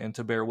Christ and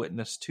to bear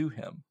witness to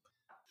him.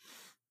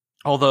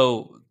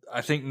 Although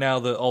I think now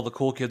that all the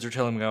cool kids are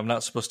telling me I'm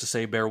not supposed to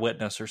say bear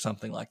witness or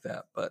something like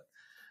that, but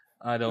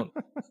I don't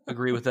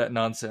agree with that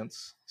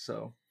nonsense.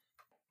 So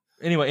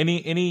anyway,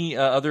 any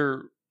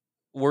other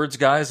words,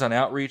 guys, on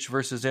outreach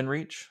versus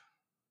inreach?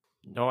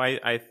 No,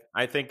 I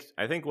think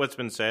what's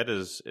been said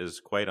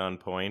is quite on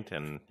point,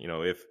 and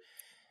if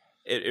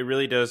it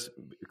really does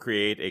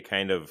create a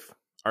kind of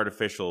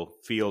artificial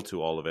feel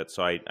to all of it.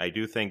 So I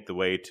do think the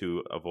way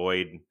to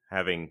avoid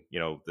having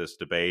this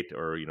debate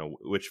or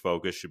which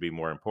focus should be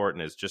more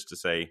important is just to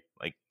say,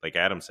 like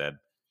Adam said,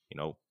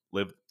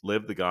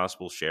 live the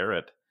gospel, share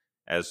it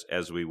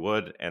as we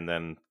would, and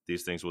then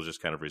these things will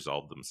just kind of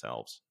resolve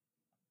themselves.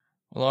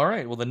 Well, all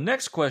right. Well, the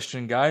next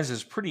question, guys,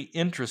 is pretty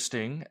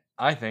interesting,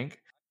 I think.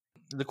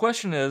 The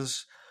question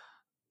is,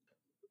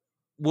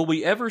 will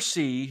we ever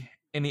see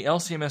any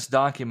LCMS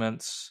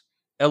documents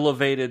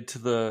elevated to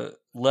the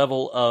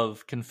level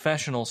of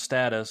confessional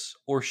status,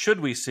 or should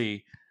we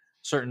see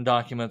certain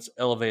documents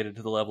elevated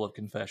to the level of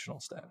confessional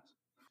status?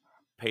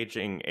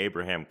 Paging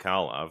Abraham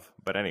Kalov,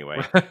 but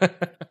anyway.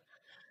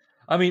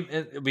 I mean,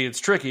 it's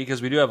tricky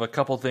because we do have a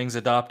couple things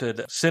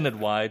adopted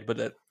synod-wide,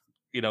 but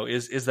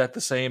is that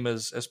the same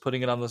as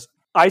putting it on the?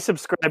 I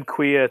subscribe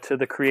Quia to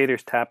the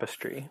Creator's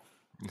Tapestry.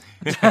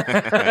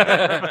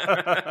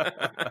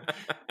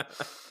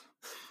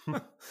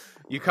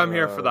 You come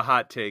here for the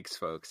hot takes,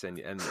 folks, and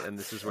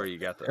this is where you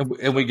get them.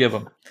 And we give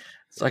them.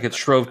 It's like it's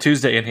Shrove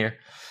Tuesday in here.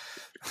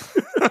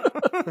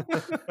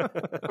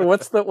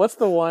 What's the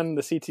one,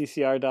 the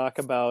CTCR doc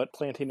about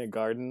planting a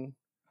garden?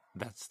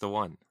 That's the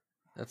one.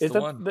 That's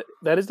the one.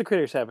 That is the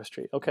Creator's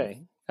Tapestry.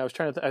 Okay. I was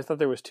trying to. I thought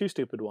there was two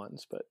stupid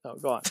ones, but no,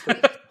 go on.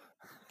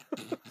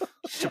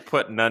 To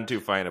put none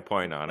too fine a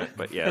point on it,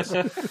 but yes.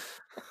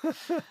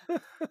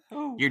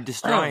 You're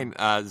destroying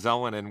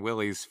Zelwyn and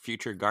Willie's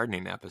future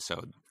gardening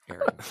episode,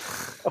 Aaron.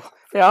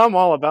 Yeah, I'm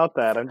all about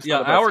that. I'm just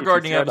our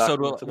gardening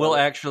episode will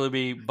actually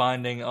be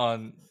binding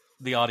on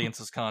the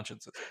audience's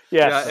consciences.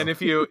 Yes. Yeah, and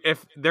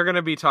if they're going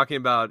to be talking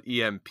about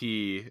EMP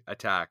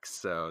attacks,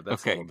 so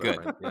that's okay. Good.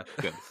 Yeah.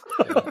 Good.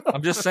 Yeah.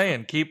 I'm just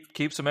saying,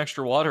 keep some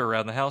extra water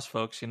around the house,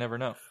 folks. You never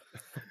know.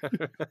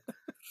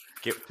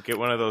 Get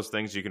one of those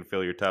things you can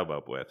fill your tub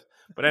up with.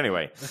 But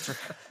anyway,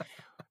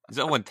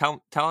 Zelwyn,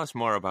 tell us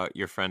more about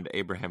your friend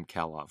Abraham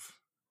Kalov.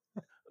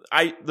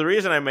 The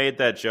reason I made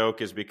that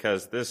joke is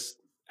because this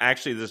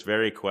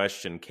very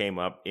question came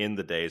up in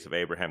the days of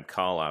Abraham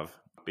Kalov,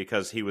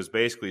 because he was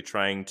basically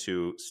trying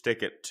to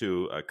stick it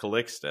to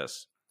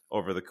Calixtus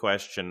over the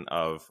question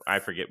of, I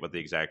forget what the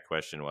exact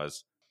question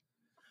was,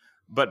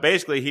 but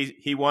basically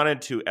he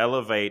wanted to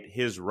elevate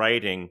his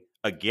writing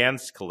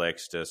against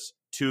Calixtus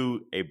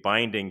to a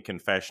binding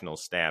confessional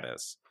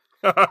status.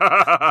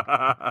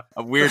 A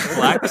weird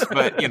flex,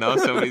 but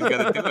somebody's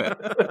got to do it.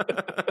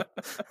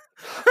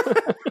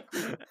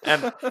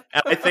 and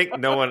I think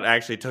no one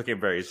actually took him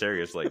very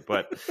seriously,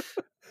 but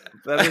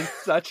that is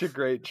such a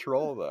great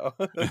troll, though.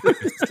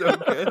 It's so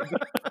good.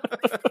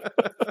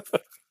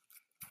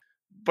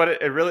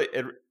 But it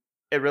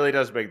really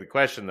does beg the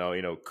question,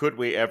 though. Could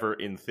we ever,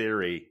 in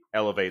theory,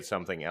 elevate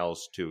something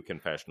else to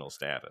confessional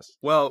status?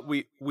 Well,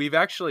 we've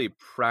actually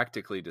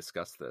practically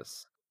discussed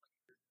this.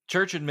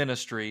 Church and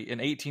Ministry in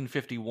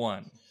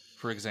 1851,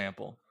 for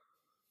example,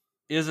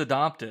 is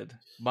adopted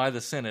by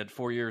the Synod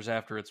 4 years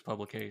after its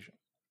publication.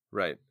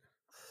 Right.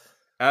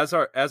 As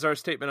our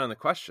statement on the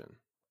question.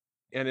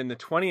 And in the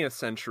 20th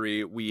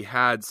century, we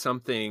had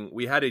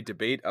a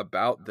debate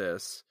about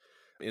this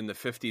in the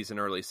 50s and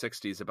early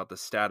 60s about the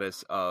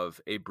status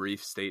of a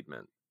brief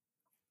statement.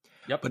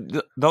 Yep.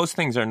 But those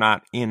things are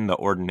not in the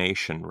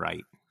ordination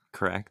rite,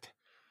 correct?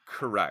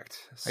 Correct.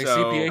 Hey,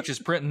 CPH is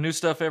printing new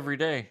stuff every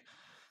day.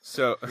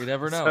 So you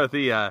never know.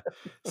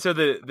 So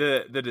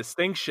the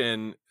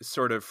distinction,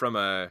 sort of from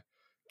a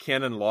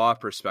canon law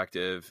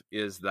perspective,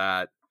 is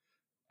that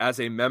as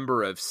a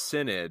member of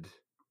Synod,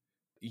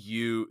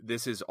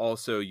 this is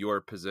also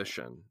your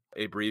position.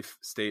 A brief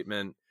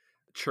statement,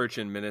 church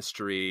and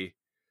ministry,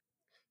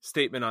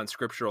 statement on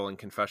scriptural and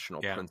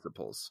confessional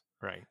principles.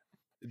 Right.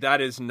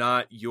 That is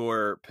not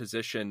your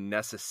position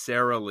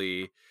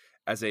necessarily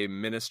as a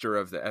minister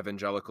of the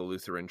Evangelical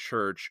Lutheran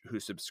Church who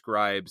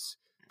subscribes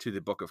to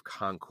the Book of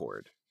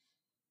Concord.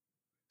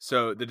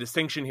 So the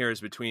distinction here is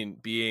between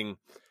being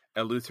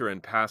a Lutheran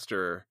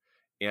pastor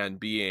and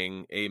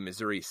being a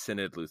Missouri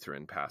Synod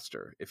Lutheran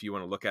pastor, if you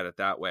want to look at it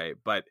that way.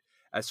 But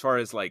as far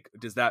as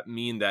does that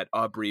mean that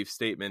a brief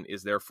statement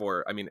is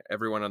therefore,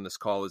 everyone on this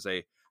call is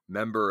a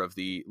member of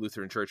the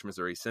Lutheran Church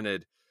Missouri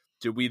Synod.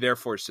 Do we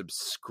therefore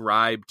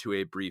subscribe to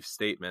a brief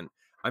statement?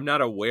 I'm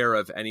not aware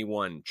of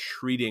anyone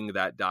treating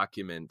that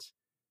document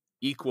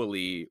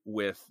equally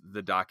with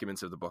the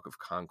documents of the Book of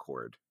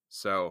Concord.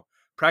 So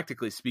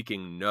practically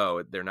speaking,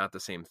 no, they're not the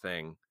same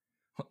thing.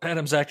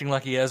 Adam's acting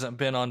like he hasn't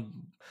been on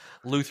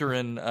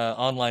Lutheran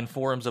online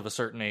forums of a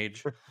certain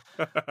age.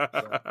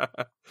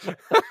 that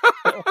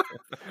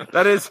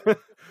is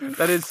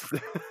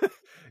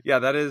yeah,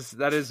 that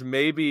is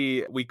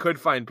maybe we could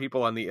find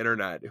people on the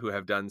internet who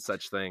have done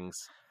such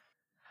things.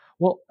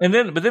 Well, but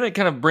then it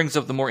kind of brings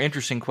up the more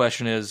interesting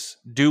question: is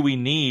do we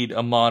need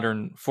a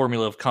modern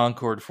formula of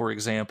Concord, for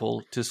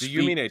example, to speak? Do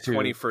you mean a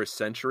 21st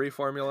century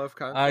formula of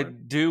Concord? I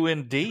do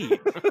indeed.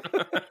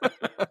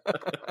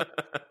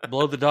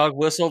 Blow the dog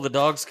whistle, the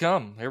dogs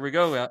come. Here we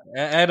go.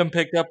 Adam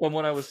picked up on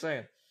what I was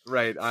saying.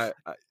 Right.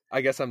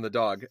 I guess I'm the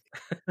dog.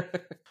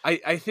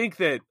 I think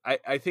that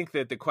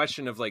the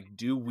question of like,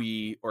 do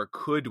we or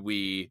could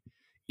we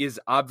is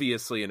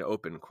obviously an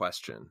open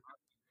question,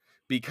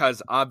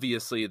 because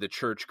obviously the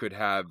church could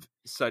have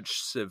such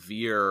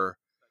severe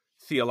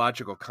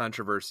theological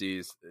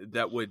controversies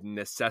that would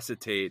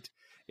necessitate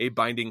a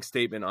binding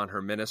statement on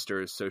her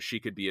ministers so she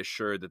could be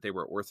assured that they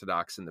were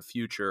orthodox in the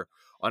future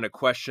on a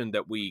question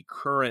that we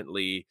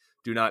currently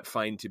do not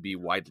find to be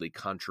widely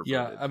controverted.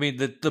 Yeah, I mean,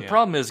 the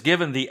problem is,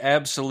 given the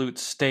absolute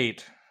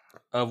state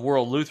of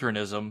world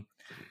Lutheranism,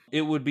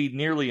 it would be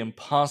nearly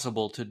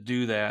impossible to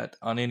do that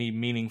on any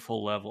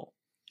meaningful level.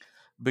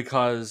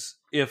 Because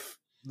if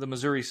the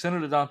Missouri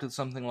Synod adopted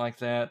something like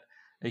that,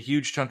 a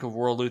huge chunk of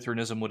world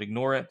Lutheranism would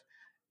ignore it.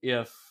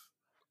 If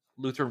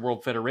Lutheran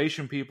World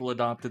Federation people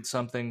adopted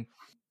something,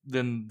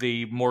 then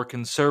the more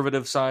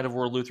conservative side of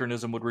world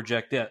Lutheranism would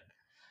reject it.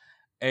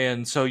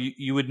 And so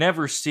you would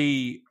never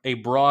see a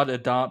broad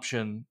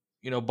adoption,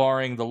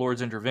 barring the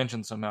Lord's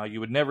intervention somehow. You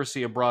would never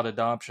see a broad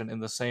adoption in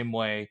the same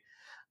way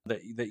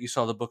that you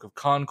saw the Book of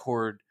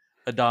Concord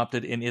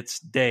adopted in its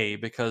day,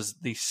 because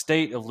the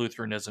state of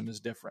Lutheranism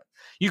is different.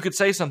 You could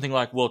say something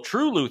like, well,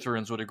 true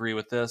Lutherans would agree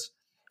with this,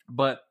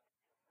 but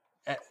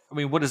I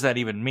mean, what does that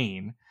even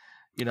mean?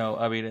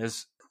 I mean,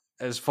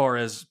 as far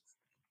as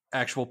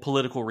actual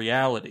political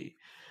reality,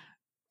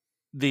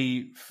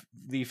 the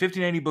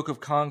 1580 Book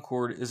of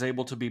Concord is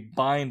able to be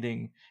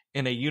binding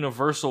in a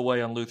universal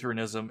way on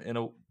Lutheranism in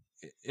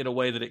a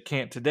way that it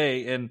can't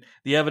today. And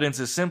the evidence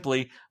is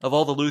simply, of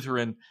all the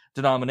Lutheran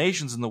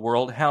denominations in the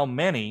world, how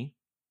many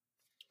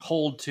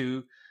hold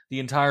to the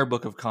entire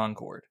Book of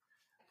Concord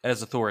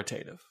as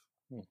authoritative.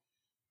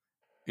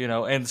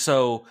 And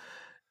so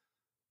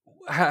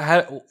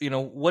how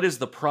what is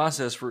the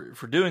process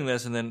for doing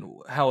this, and then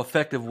how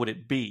effective would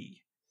it be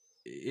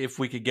if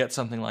we could get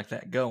something like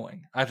that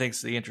going? I think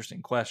it's the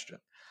interesting question.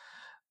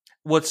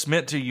 What's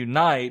meant to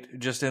unite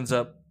just ends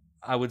up,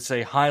 I would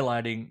say,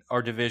 highlighting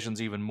our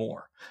divisions even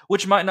more,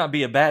 which might not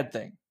be a bad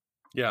thing.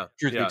 Yeah.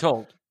 Truth be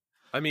told.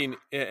 I mean,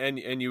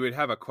 and you would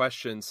have a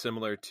question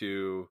similar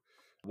to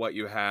what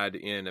you had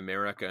in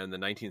America in the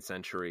 19th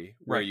century,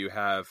 where Right. you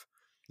have,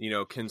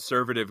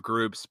 conservative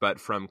groups, but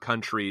from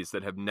countries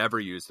that have never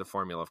used the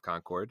formula of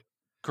Concord.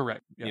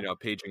 Correct. Yeah.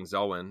 Paging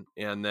Zelwyn,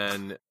 and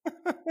then,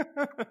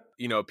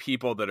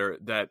 people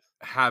that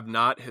have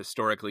not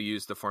historically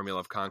used the formula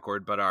of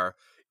Concord, but are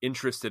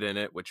interested in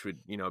it, which would,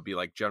 be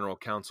like General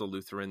Council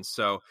Lutherans.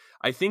 So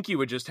I think you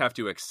would just have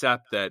to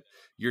accept that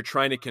you're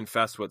trying to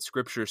confess what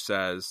Scripture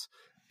says,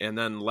 and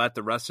then let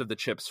the rest of the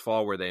chips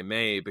fall where they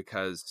may,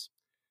 because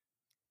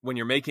when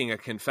you're making a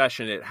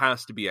confession, it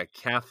has to be a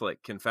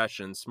Catholic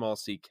confession, small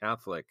c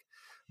Catholic,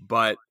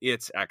 but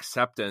its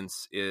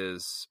acceptance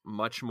is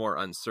much more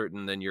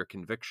uncertain than your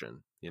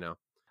conviction,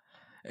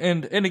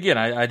 And again,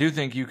 I do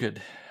think you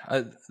could.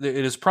 It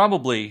is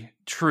probably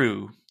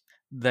true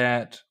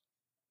that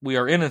we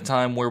are in a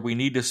time where we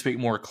need to speak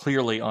more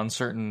clearly on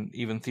certain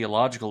even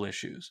theological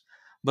issues,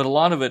 but a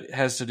lot of it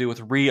has to do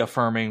with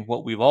reaffirming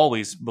what we've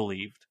always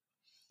believed,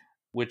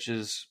 which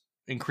is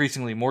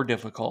increasingly more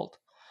difficult.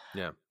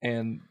 Yeah.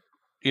 And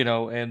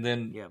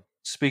then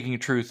speaking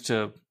truth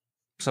to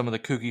some of the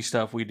kooky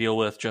stuff we deal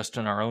with just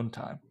in our own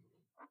time.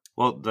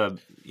 Well,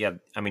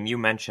 you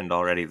mentioned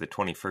already the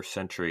 21st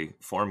century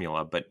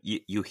formula, but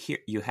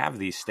you have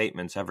these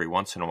statements every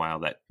once in a while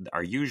that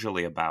are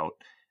usually about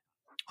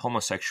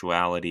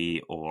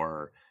homosexuality,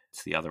 or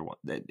it's the other one.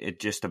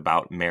 It's just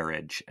about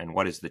marriage and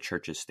what is the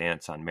church's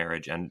stance on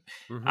marriage. And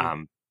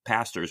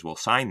pastors will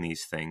sign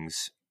these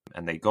things,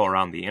 and they go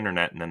around the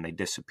internet, and then they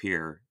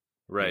disappear.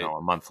 Right.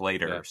 A month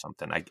later or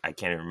something. I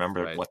can't even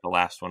remember what the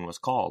last one was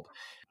called.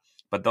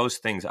 But those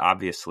things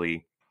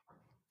obviously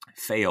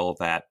fail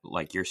that,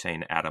 like you're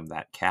saying, Adam,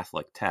 that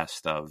Catholic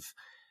test of,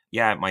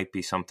 it might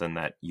be something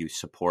that you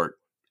support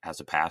as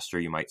a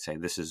pastor. You might say,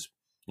 this is,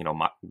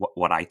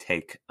 what I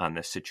take on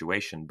this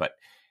situation. But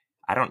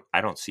I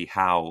don't see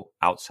how,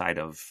 outside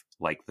of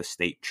like the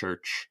state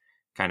church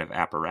kind of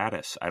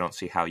apparatus, I don't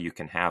see how you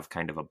can have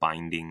kind of a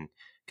binding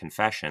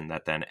confession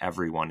that then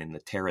everyone in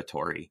the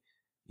territory,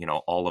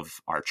 all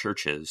of our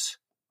churches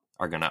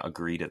are going to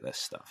agree to this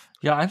stuff.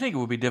 Yeah, I think it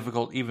would be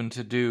difficult even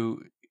to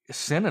do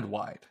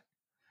synod-wide.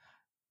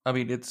 I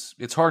mean,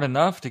 it's hard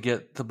enough to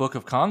get the Book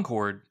of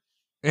Concord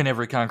in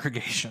every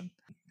congregation.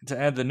 To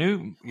add the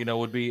new,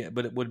 would be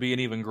an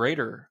even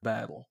greater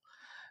battle.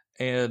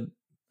 And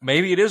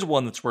maybe it is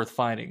one that's worth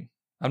fighting.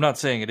 I'm not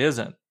saying it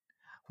isn't,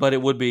 but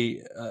it would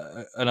be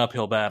an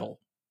uphill battle,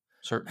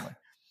 certainly.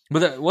 But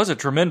that was a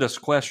tremendous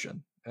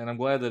question, and I'm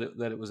glad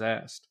that it was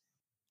asked.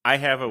 I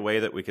have a way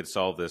that we could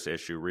solve this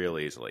issue real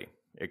easily.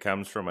 It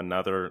comes from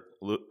another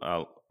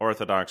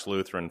Orthodox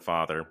Lutheran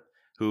father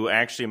who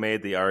actually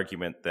made the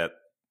argument that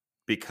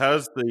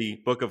because the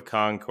Book of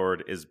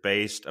Concord is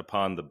based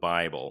upon the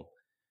Bible,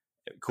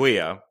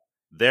 quia,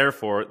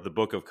 therefore the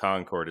Book of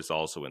Concord is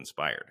also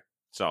inspired.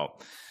 So,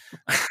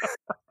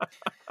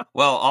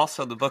 well,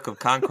 also the Book of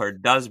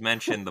Concord does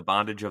mention the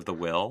bondage of the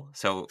will,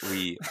 so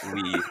we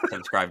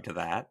subscribe to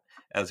that,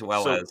 as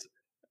well as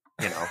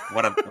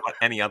what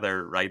any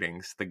other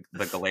writings,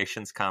 the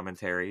Galatians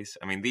commentaries.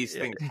 I mean, these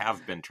things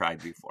have been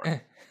tried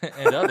before,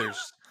 and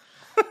others.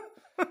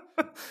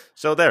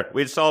 So there,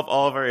 we'd solve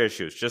all of our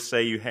issues. Just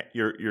say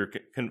you're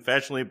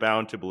confessionally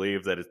bound to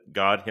believe that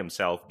God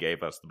Himself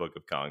gave us the Book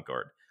of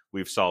Concord.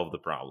 We've solved the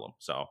problem.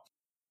 So,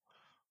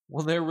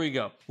 well, there we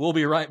go. We'll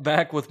be right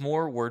back with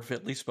more Word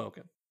Fitly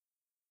Spoken.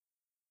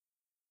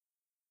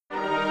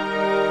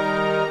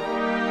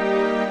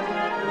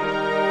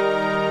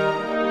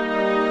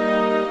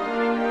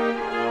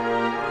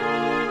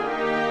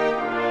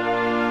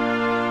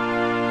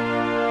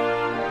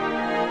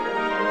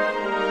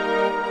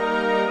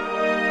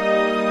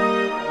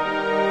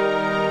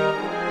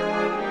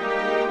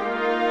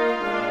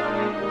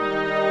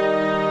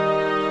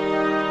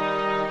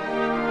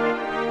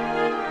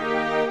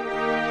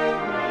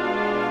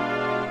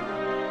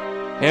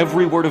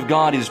 Every word of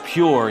God is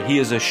pure. He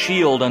is a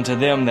shield unto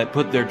them that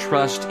put their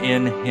trust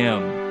in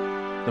Him.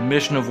 The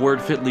mission of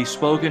Word Fitly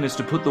Spoken is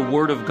to put the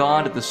Word of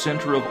God at the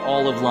center of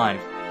all of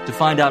life. To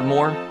find out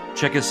more,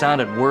 check us out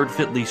at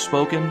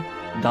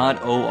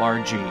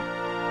wordfitlyspoken.org.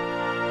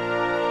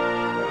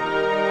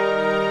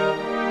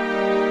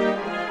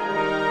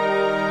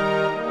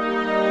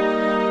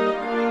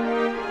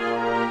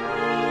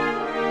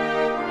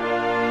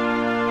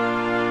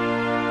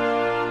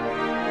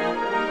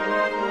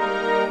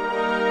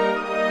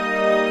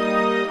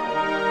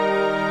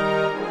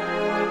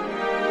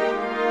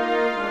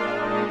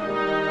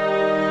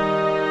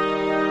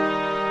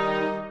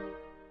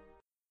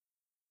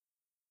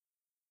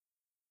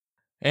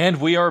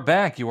 And we are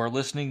back. You are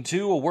listening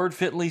to A Word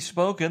Fitly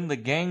Spoken. The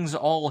gang's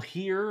all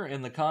here,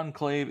 and the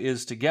conclave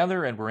is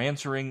together, and we're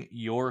answering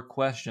your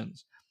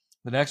questions.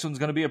 The next one's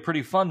going to be a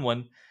pretty fun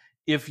one.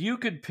 If you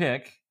could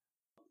pick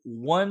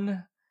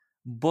one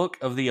book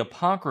of the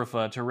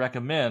Apocrypha to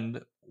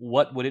recommend,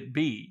 what would it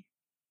be?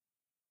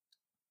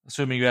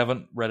 Assuming you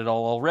haven't read it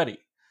all already.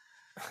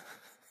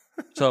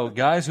 So,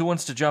 guys, who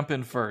wants to jump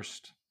in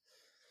first?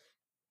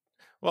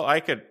 well,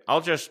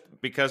 I'll just,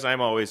 because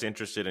I'm always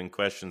interested in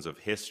questions of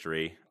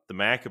history, the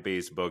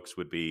Maccabees books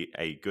would be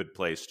a good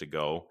place to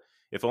go,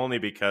 if only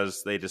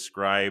because they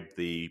describe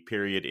the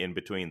period in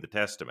between the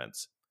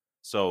Testaments.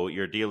 So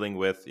you're dealing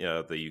with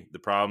the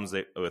problems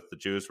with the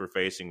Jews were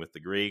facing with the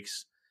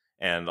Greeks,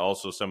 and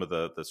also some of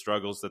the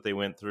struggles that they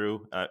went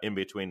through in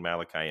between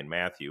Malachi and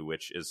Matthew,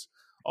 which is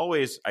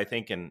always, I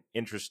think, an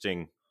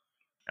interesting.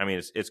 I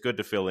mean, it's good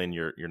to fill in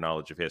your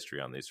knowledge of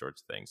history on these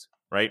sorts of things,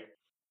 right?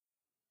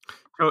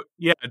 Oh,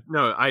 yeah,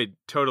 no, I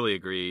totally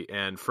agree.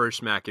 And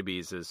First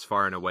Maccabees is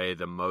far and away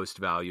the most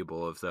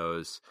valuable of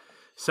those.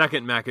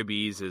 Second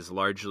Maccabees is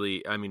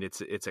largely, I mean,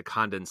 it's a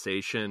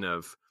condensation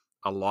of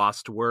a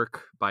lost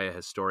work by a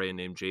historian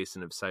named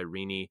Jason of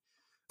Cyrene.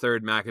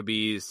 Third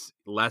Maccabees,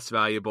 less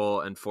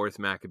valuable, and Fourth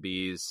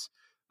Maccabees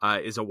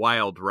is a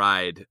wild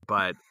ride,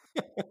 but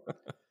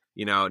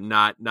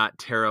not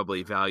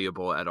terribly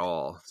valuable at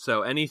all.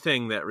 So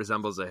anything that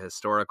resembles a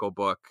historical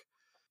book.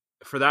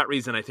 For that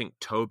reason, I think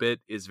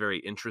Tobit is very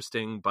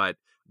interesting. But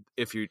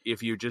if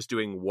you're just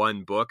doing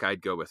one book,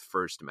 I'd go with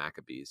First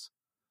Maccabees.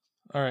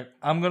 All right,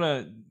 I'm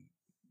gonna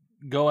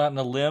go out on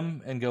a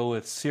limb and go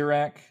with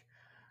Sirach,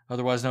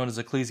 otherwise known as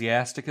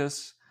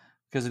Ecclesiasticus,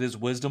 because it is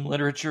wisdom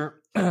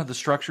literature. The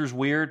structure's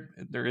weird;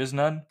 there is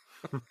none.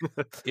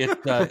 It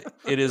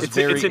is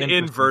it's an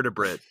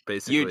invertebrate,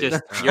 basically.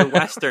 Your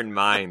Western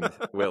mind,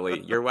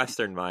 Willie. Your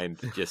Western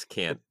mind just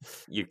can't.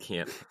 You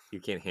can't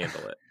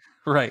handle it.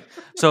 Right.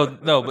 So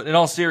no, but in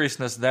all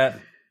seriousness, I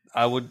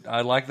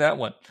like that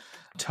one.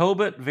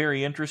 Tobit,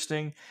 very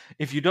interesting.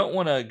 If you don't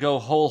want to go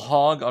whole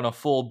hog on a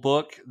full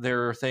book,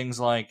 there are things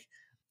like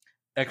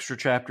extra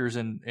chapters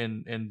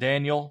in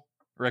Daniel,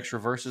 or extra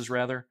verses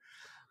rather,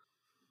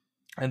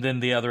 and then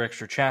the other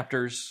extra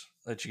chapters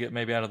that you get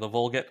maybe out of the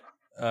Vulgate,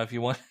 if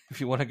you want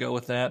to go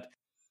with that.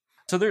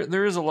 So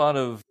there's a lot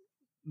of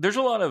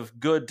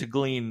good to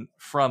glean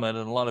from it,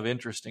 and a lot of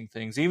interesting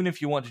things. Even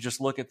if you want to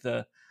just look at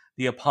the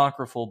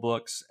apocryphal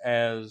books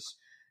as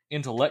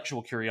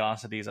intellectual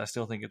curiosities, I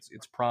still think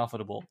it's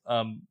profitable.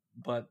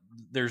 But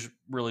there's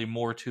really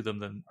more to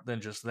them than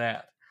just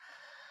that.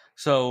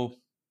 So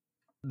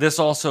this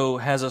also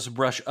has us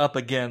brush up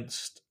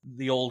against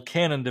the old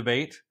canon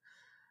debate,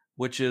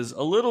 which is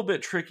a little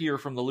bit trickier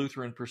from the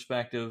Lutheran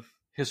perspective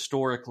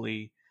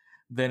historically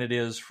than it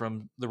is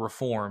from the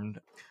Reformed,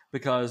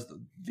 because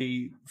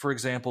for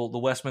example, the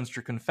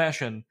Westminster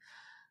Confession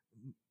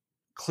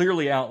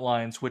clearly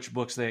outlines which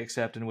books they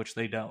accept and which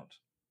they don't.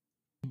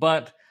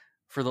 But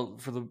for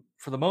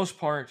the most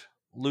part,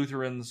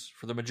 Lutherans,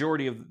 for the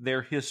majority of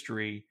their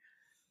history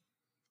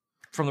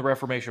from the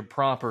Reformation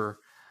proper,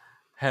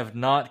 have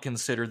not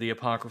considered the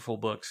apocryphal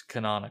books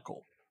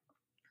canonical.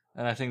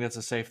 And I think that's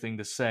a safe thing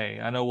to say.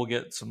 I know we'll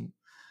get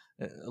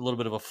a little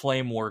bit of a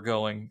flame war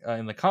going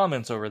in the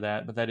comments over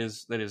that, but that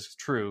is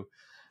true.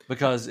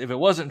 Because if it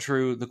wasn't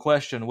true, the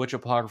question, which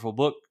apocryphal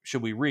book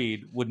should we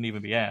read, wouldn't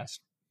even be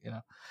asked.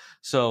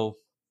 So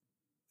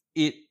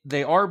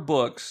they are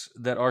books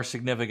that are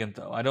significant,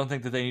 though. I don't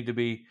think that they need to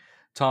be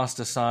tossed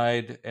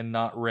aside and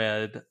not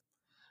read.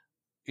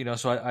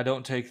 So I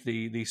don't take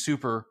the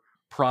super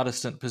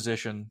Protestant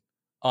position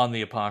on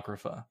the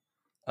Apocrypha,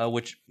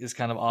 which is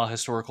kind of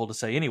ahistorical to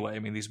say anyway. I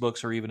mean, these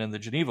books are even in the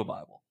Geneva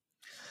Bible.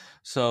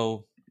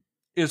 So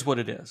is what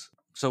it is.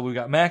 So we've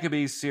got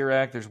Maccabees,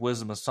 Sirach, there's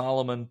Wisdom of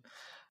Solomon.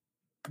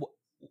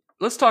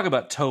 Let's talk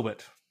about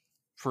Tobit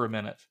for a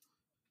minute.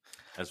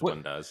 As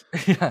one does.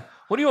 Yeah.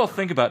 What do you all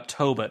think about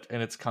Tobit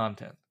and its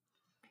content?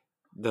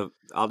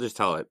 I'll just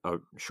tell a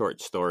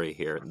short story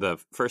here. The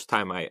first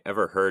time I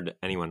ever heard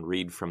anyone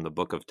read from the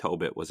book of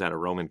Tobit was at a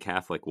Roman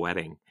Catholic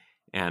wedding.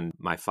 And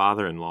my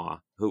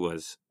father-in-law, who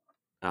was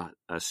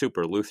a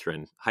super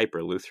Lutheran,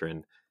 hyper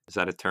Lutheran, is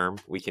that a term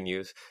we can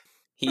use?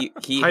 He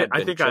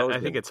I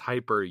think it's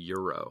hyper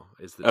Euro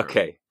is the term.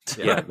 Okay.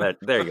 Yeah,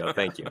 there you go.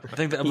 Thank you.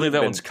 I believe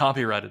that one's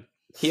copyrighted.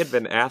 He had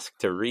been asked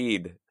to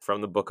read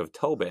from the book of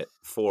Tobit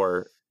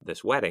for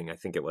this wedding. I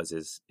think it was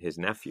his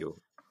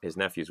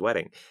nephew's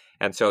wedding.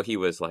 And so he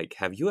was like,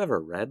 "Have you ever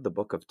read the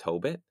book of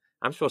Tobit?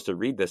 I'm supposed to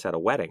read this at a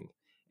wedding."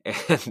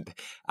 And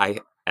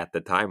at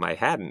the time I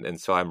hadn't. And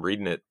so I'm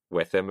reading it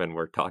with him and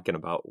we're talking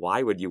about,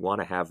 why would you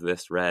want to have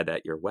this read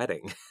at your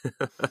wedding?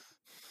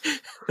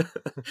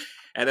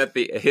 And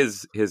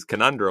his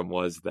conundrum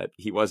was that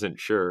he wasn't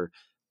sure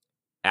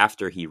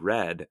after he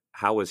read,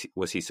 how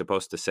was he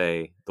supposed to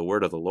say the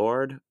word of the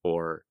Lord,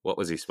 or what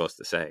was he supposed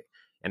to say?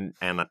 And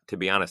to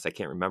be honest, I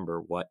can't remember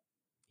what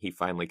he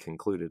finally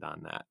concluded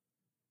on that.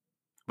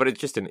 But it's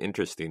just an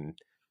interesting,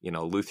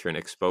 Lutheran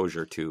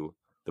exposure to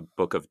the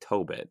book of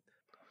Tobit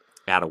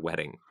at a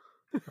wedding.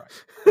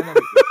 Right.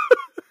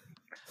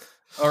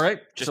 All right.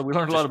 So we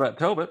learned a lot about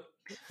Tobit.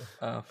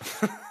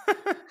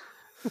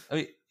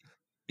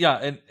 Yeah,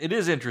 and it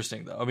is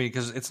interesting, though. I mean,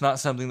 because it's not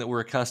something that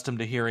we're accustomed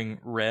to hearing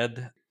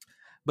read.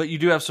 But you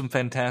do have some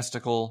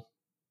fantastical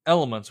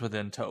elements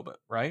within Tobit,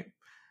 right?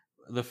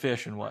 The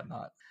fish and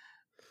whatnot.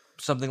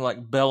 Something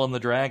like Bel and the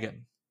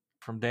Dragon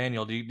from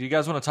Daniel. Do you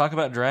guys want to talk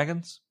about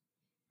dragons?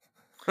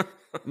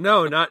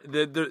 No, not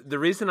the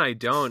reason I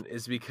don't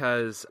is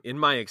because in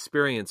my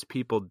experience,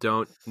 people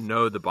don't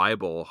know the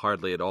Bible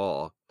hardly at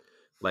all.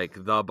 Like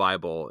the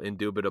Bible,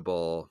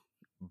 indubitable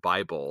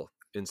Bible,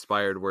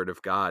 inspired word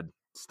of God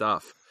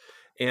stuff.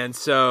 And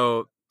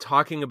so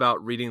talking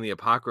about reading the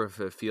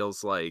Apocrypha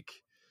feels like,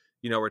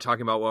 we're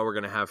talking about what we're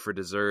going to have for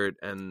dessert,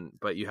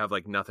 but you have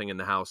like nothing in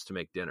the house to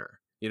make dinner.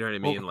 You know what I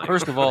mean? Well,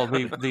 first of all,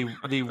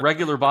 the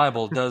regular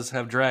Bible does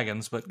have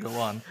dragons, but go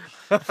on.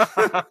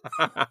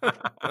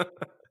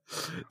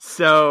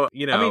 So,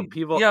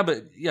 people. Yeah,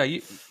 but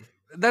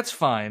that's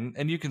fine.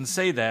 And you can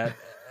say that.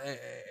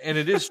 And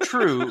it is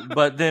true,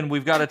 but then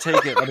we've got to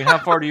take it. I mean, how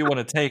far do you want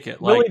to take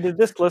it? Really, did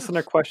this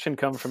listener question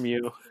come from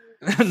you?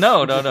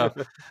 No.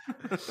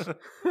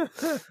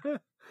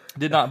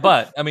 Did not.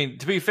 But, I mean,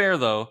 to be fair,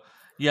 though,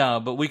 yeah,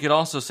 but we could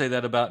also say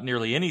that about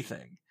nearly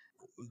anything.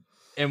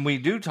 And we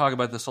do talk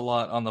about this a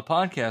lot on the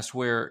podcast,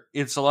 where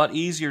it's a lot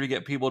easier to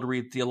get people to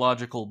read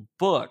theological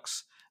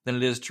books than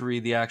it is to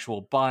read the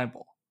actual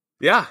Bible.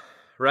 Yeah,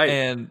 right.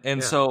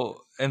 And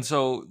so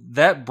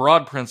that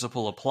broad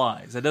principle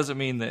applies. That doesn't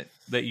mean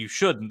that you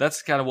shouldn't.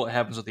 That's kind of what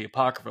happens with the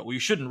Apocrypha. Well, you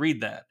shouldn't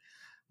read that.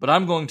 But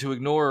I'm going to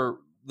ignore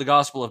the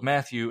Gospel of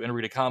Matthew and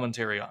read a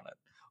commentary on it.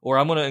 Or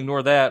I'm going to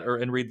ignore that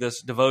and read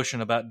this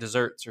devotion about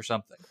desserts or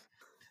something.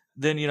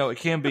 Then, it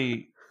can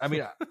be, I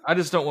mean, I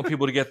just don't want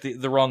people to get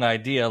the wrong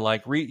idea.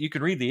 Like, you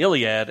can read the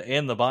Iliad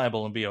and the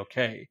Bible and be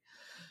okay.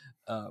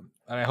 And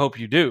I hope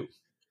you do.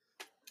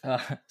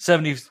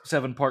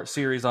 77-part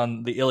series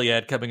on the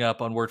Iliad coming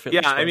up on Word Fitly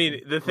Spoken. I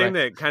mean, the thing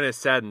that kind of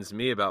saddens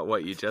me about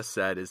what you just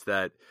said is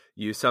that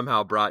you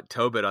somehow brought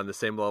Tobit on the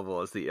same level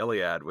as the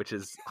Iliad, which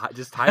is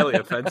just highly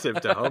offensive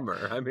to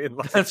Homer. I mean,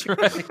 that's right.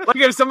 Like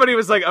if somebody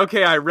was like,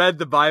 okay, I read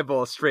the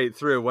Bible straight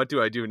through, what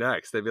do I do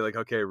next? They'd be like,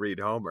 okay,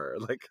 read Homer.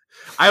 Like,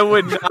 I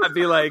would not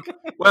be like,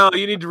 well,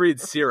 you need to read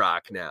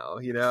Sirach now,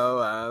 You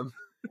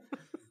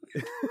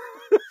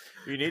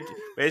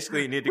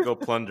need to go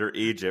plunder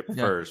Egypt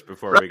first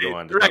before we go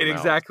on to right,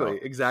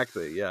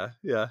 exactly. Yeah.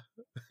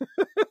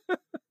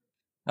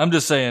 I'm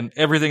just saying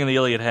everything in the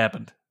Iliad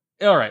happened.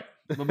 All right,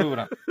 we're moving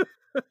on.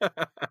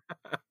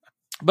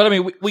 But I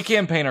mean, we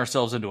can paint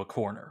ourselves into a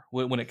corner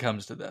when it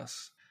comes to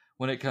this.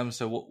 When it comes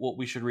to what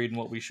we should read and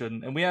what we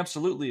shouldn't, and we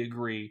absolutely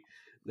agree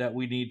that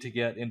we need to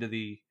get into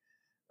the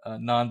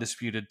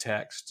non-disputed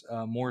text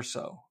more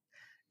so.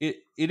 It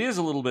is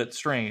a little bit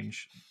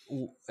strange,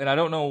 and I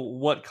don't know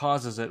what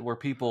causes it, where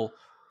people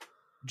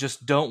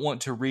just don't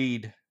want to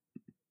read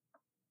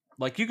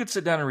Like, you could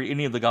sit down and read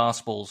any of the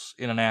Gospels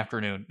in an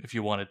afternoon if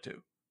you wanted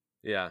to.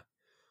 Yeah.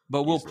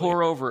 But we'll Easily.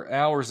 pour over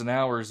hours and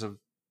hours of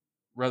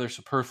rather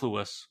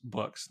superfluous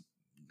books.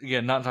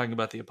 Again, not talking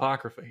about the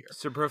Apocrypha here.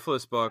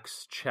 Superfluous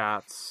books,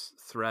 chats,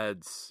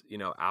 threads,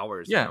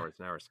 hours Yeah. and hours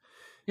and hours.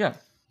 Yeah.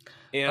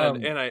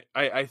 And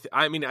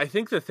I mean, I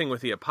think the thing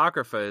with the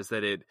Apocrypha is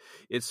that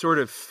it sort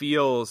of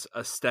feels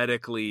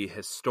aesthetically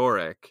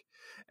historic.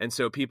 And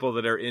so people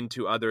that are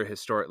into other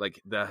historic, like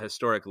the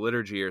historic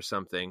liturgy or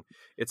something,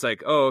 it's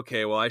like, oh,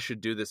 okay, well, I should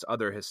do this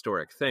other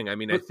historic thing. I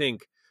mean, I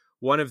think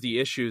one of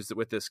the issues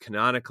with this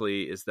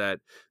canonically is that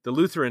the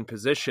Lutheran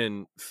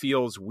position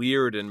feels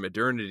weird in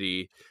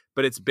modernity,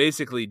 but it's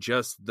basically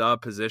just the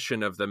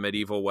position of the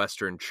medieval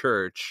Western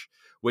Church,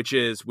 which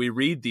is we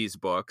read these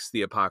books,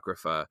 the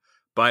Apocrypha,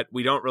 but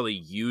we don't really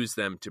use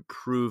them to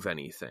prove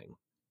anything.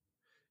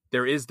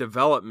 There is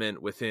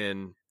development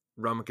within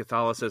Roman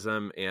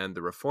Catholicism and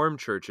the Reformed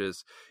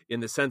churches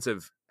in the sense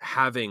of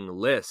having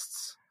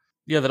lists.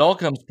 Yeah, that all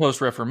comes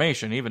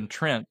post-Reformation. Even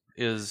Trent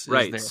is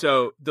right. there.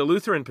 So the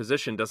Lutheran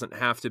position doesn't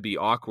have to be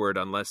awkward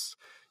unless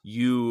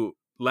you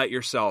let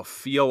yourself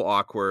feel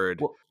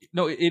awkward. Well,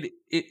 no, it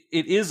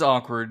is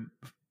awkward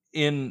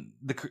in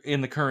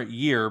the current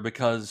year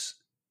because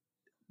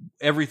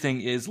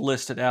everything is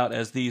listed out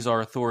as these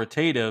are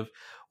authoritative.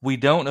 We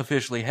don't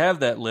officially have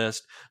that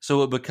list,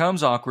 so it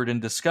becomes awkward in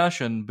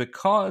discussion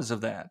because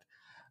of that.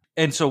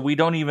 And so we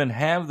don't even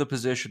have the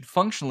position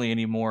functionally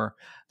anymore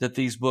that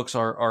these books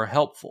are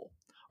helpful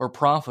or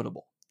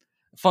profitable.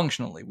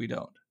 Functionally, we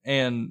don't.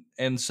 And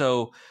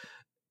so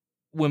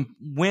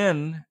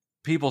when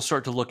people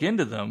start to look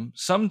into them,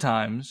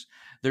 sometimes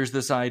there's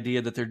this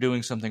idea that they're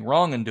doing something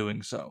wrong in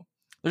doing so.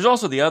 There's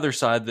also the other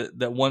side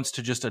that wants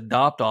to just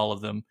adopt all of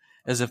them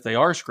as if they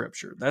are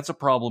Scripture. That's a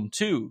problem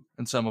too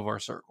in some of our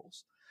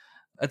circles.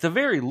 At the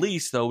very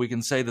least, though, we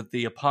can say that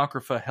the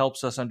Apocrypha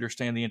helps us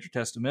understand the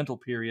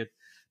intertestamental period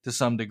to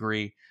some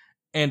degree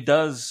and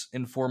does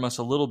inform us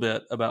a little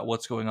bit about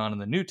what's going on in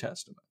the New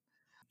Testament.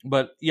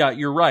 But yeah,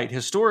 you're right.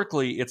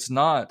 Historically, it's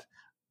not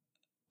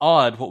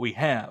odd what we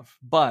have,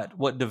 but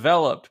what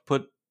developed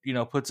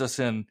puts us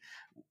in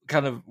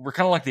we're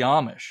kind of like the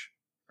Amish,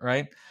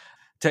 right?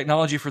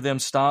 Technology for them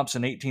stops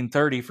in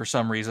 1830 for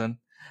some reason.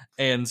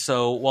 And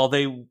so while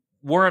they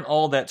weren't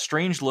all that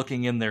strange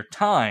looking in their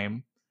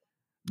time,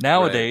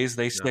 nowadays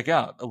they stick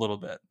out a little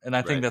bit. And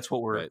I think that's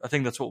what I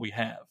think that's what we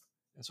have.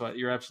 And so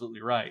you're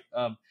absolutely right.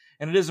 And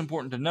it is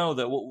important to know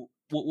that what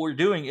we're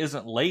doing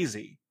isn't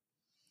lazy.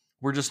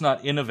 We're just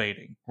not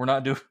innovating.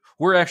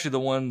 We're actually the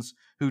ones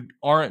who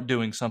aren't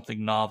doing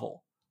something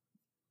novel.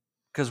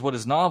 Because what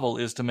is novel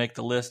is to make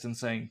the list and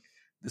saying,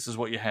 this is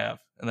what you have,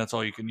 and that's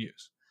all you can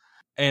use.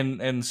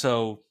 And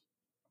so,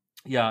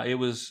 yeah, it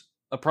was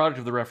a product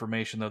of the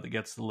Reformation, though, that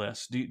gets the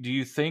list. Do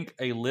you think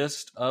a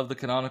list of the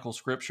canonical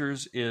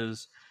scriptures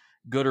is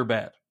good or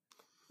bad?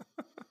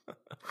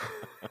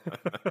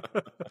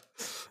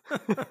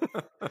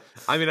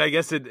 I mean, I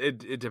guess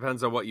it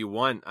depends on what you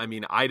want. I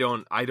mean, I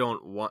don't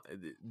want.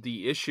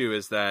 The issue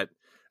is that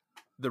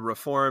the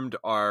Reformed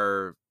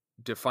are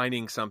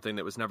defining something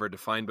that was never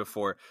defined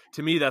before.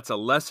 To me, that's a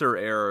lesser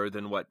error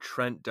than what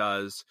Trent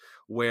does,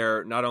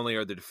 where not only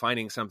are they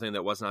defining something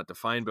that was not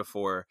defined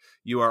before,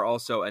 you are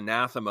also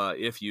anathema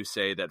if you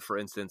say that, for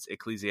instance,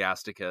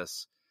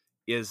 Ecclesiasticus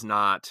is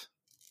not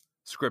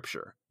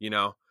Scripture,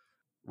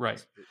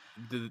 Right.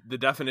 The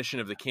definition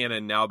of the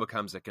canon now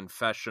becomes a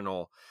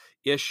confessional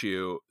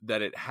issue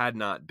that it had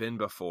not been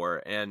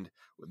before, and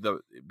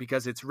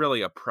because it's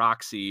really a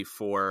proxy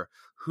for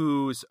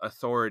whose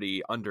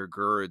authority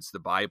undergirds the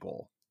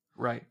Bible.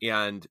 Right.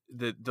 And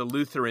the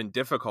Lutheran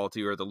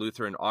difficulty, or the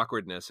Lutheran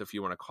awkwardness, if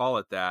you want to call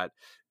it that,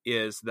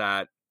 is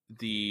that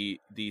the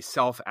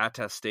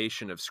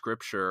self-attestation of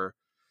Scripture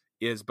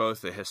is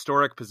both the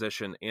historic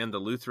position and the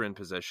Lutheran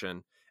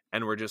position,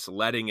 and we're just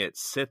letting it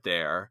sit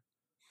there.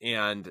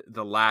 And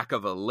the lack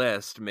of a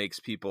list makes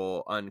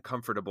people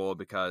uncomfortable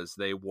because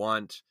they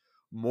want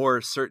more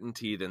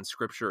certainty than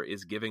Scripture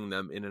is giving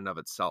them in and of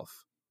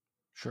itself.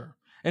 Sure.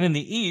 And in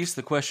the East,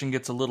 the question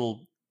gets a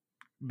little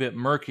bit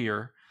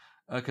murkier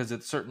because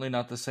it's certainly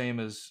not the same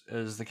as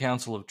the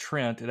Council of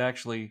Trent. It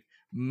actually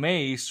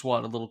may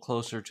swat a little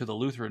closer to the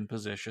Lutheran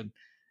position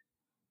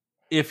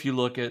if you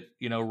look at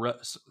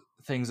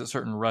things that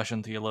certain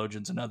Russian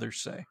theologians and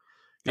others say.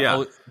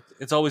 Yeah,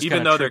 it's always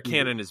even though their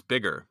canon is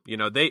bigger.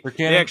 They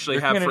actually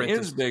have, for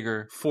instance,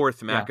 bigger.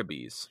 Fourth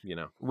Maccabees.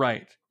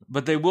 Right,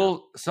 but they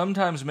will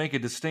sometimes make a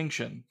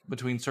distinction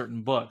between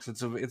certain books.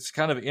 It's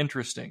kind of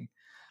interesting.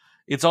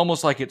 It's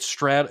almost like it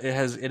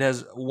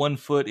has 1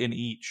 foot in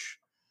each.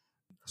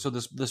 So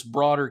this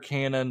broader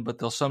canon, but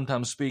they'll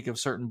sometimes speak of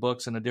certain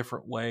books in a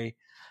different way.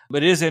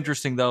 But it is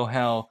interesting though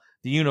how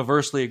the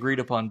universally agreed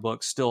upon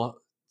books still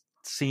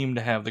seem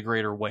to have the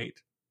greater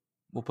weight.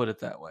 We'll put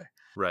it that way.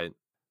 Right.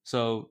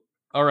 So,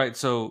 all right.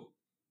 So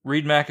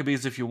read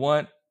Maccabees if you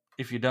want.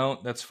 If you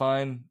don't, that's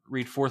fine.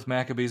 Read Fourth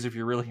Maccabees if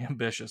you're really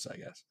ambitious, I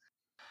guess.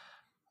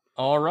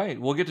 All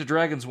right. We'll get to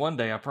dragons one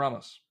day, I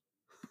promise.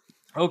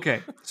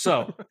 Okay.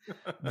 So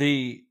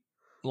the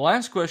The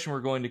last question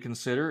we're going to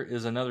consider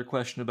is another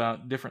question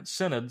about different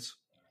synods.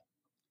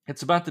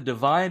 It's about the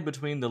divide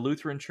between the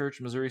Lutheran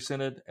Church Missouri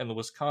Synod and the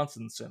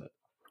Wisconsin Synod.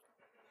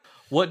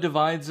 What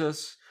divides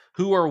us?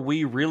 Who are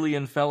we really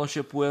in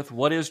fellowship with?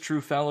 What is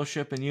true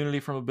fellowship and unity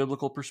from a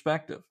biblical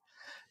perspective?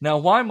 Now,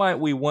 why might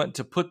we want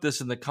to put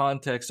this in the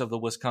context of the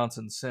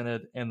Wisconsin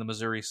Synod and the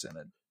Missouri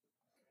Synod?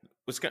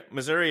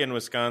 Missouri and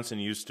Wisconsin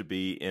used to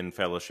be in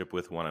fellowship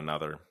with one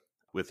another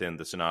within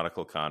the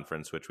Synodical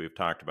Conference, which we've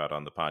talked about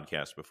on the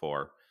podcast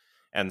before.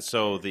 And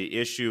so the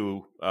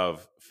issue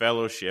of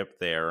fellowship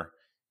there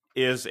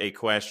is a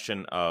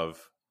question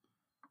of,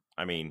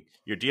 I mean,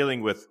 you're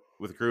dealing with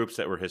groups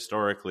that were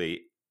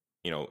historically,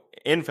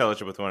 in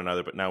fellowship with one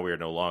another, but now we are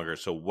no longer.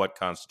 So what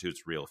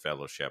constitutes real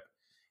fellowship?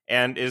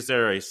 And is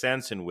there a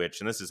sense in which,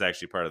 and this is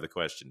actually part of the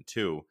question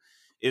too,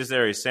 is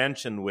there a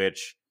sense in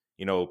which,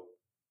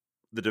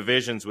 the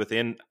divisions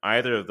within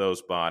either of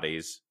those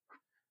bodies,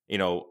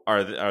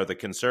 are the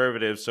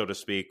conservatives, so to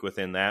speak,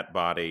 within that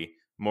body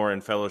more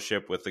in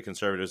fellowship with the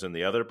conservatives in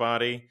the other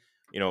body,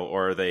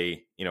 or are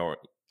they,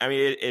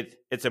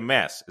 it's a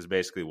mess is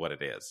basically what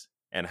it is.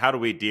 And how do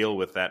we deal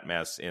with that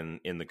mess in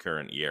the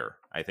current year,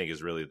 I think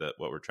is really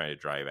what we're trying to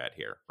drive at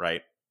here,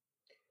 right?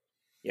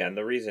 Yeah, and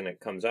the reason it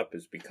comes up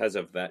is because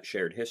of that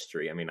shared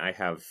history. I mean, I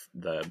have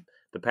the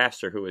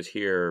pastor who was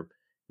here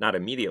not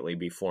immediately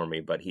before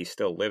me, but he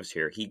still lives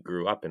here. He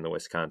grew up in the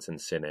Wisconsin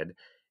Synod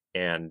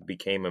and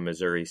became a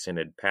Missouri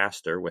Synod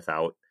pastor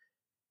without,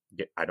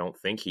 I don't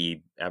think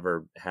he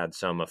ever had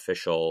some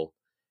official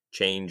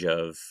change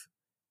of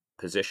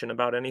position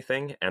about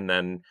anything. And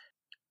then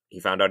he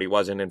found out he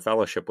wasn't in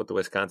fellowship with the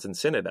Wisconsin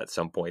Synod at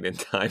some point in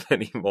time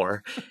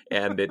anymore.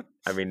 And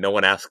no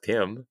one asked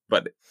him,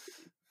 but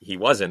he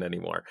wasn't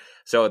anymore.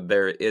 So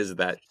there is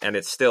that, and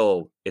it's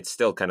still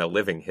kind of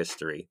living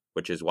history,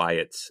 which is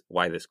why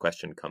this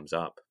question comes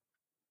up.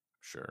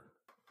 Sure.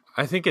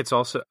 I think it's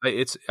also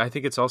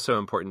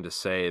important to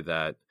say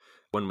that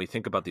when we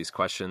think about these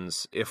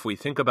questions, if we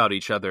think about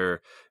each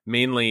other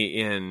mainly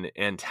in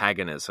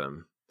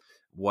antagonism,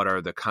 what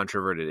are the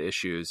controverted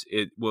issues,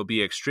 it will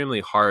be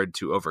extremely hard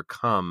to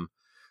overcome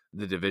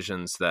the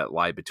divisions that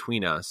lie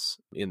between us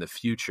in the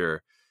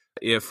future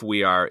if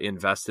we are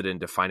invested in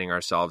defining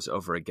ourselves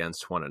over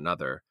against one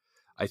another.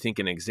 I think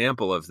an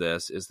example of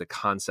this is the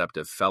concept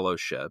of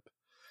fellowship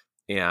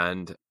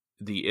and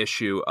the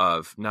issue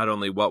of not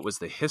only what was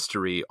the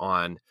history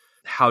on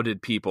how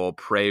did people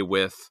pray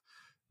with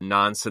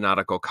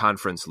non-synodical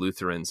conference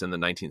Lutherans in the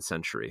 19th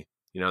century.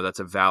 That's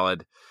a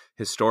valid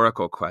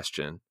historical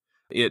question.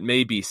 It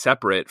may be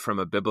separate from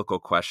a biblical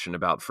question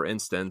about, for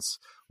instance,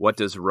 what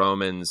does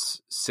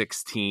Romans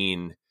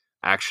 16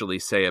 actually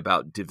say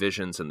about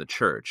divisions in the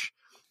church?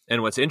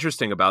 And what's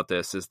interesting about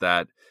this is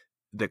that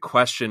the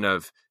question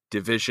of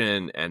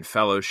division and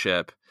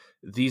fellowship,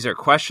 these are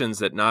questions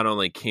that not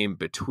only came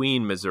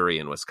between Missouri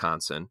and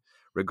Wisconsin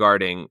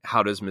regarding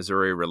how does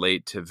Missouri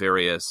relate to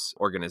various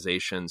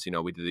organizations.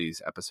 We did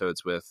these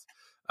episodes with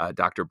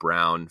Dr.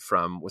 Brown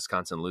from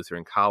Wisconsin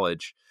Lutheran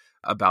College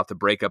about the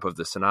breakup of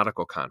the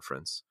Synodical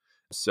Conference.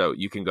 So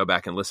you can go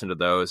back and listen to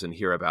those and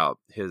hear about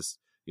his,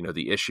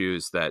 the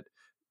issues that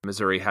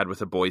Missouri had with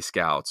the Boy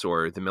Scouts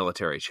or the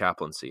military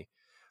chaplaincy.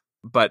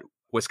 But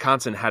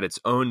Wisconsin had its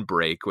own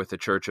break with the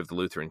Church of the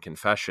Lutheran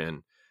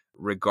Confession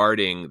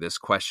regarding this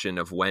question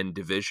of when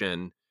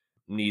division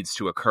needs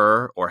to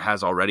occur or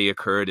has already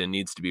occurred and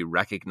needs to be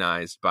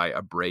recognized by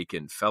a break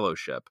in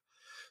fellowship.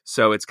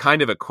 So it's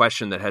kind of a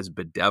question that has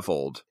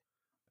bedeviled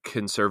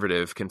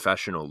conservative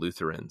confessional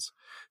Lutherans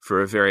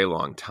for a very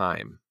long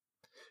time.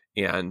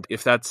 And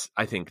if that's,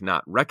 I think,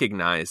 not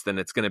recognized, then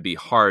it's going to be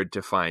hard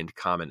to find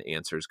common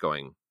answers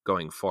going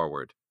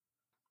forward.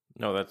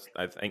 No,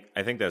 I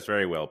think that's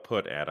very well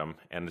put, Adam.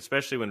 And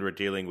especially when we're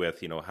dealing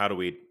with, how do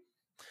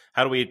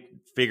we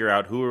figure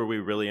out who are we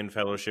really in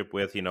fellowship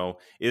with?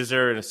 Is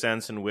there a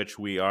sense in which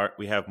we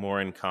have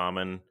more in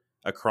common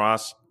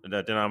across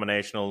the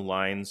denominational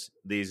lines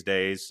these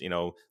days?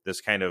 This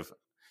kind of,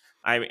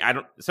 I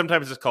don't.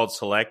 Sometimes it's called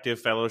selective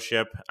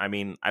fellowship. I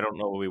don't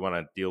know if we want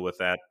to deal with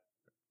that,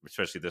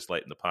 especially this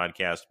late in the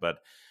podcast. But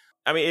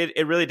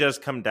it really does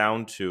come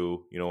down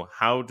to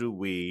how do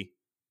we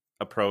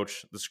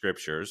approach the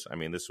scriptures?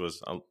 This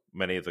was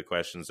many of the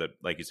questions that,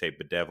 like you say,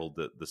 bedeviled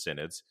the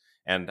synods.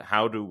 And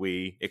how do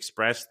we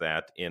express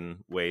that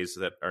in ways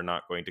that are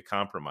not going to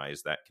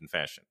compromise that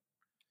confession?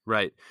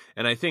 Right.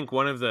 And I think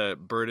one of the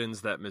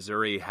burdens that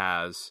Missouri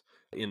has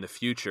in the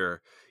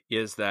future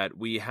is that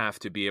we have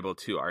to be able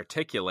to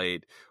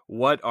articulate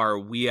what are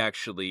we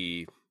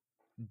actually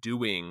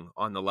doing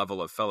on the level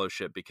of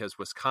fellowship, because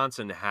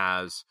Wisconsin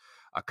has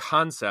a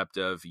concept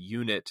of the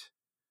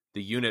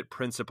unit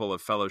principle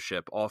of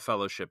fellowship. All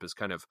fellowship is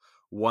kind of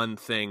one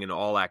thing, and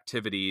all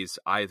activities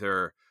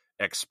either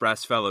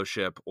express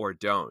fellowship or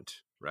don't,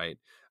 right?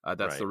 That's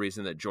Right. The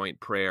reason that joint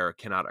prayer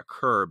cannot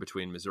occur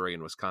between Missouri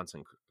and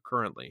Wisconsin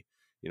currently,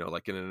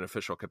 like in an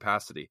official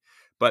capacity.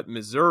 But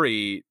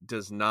Missouri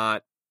does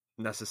not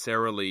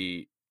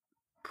necessarily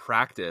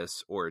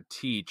practice or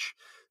teach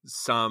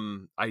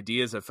some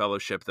ideas of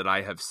fellowship that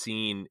I have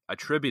seen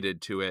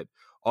attributed to it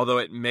although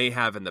it may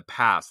have in the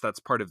past. That's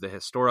part of the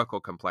historical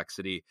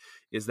complexity,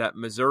 is that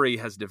Missouri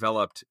has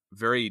developed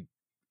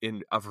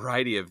in a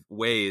variety of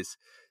ways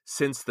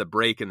since the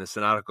break in the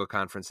Synodical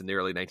Conference in the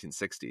early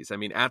 1960s. I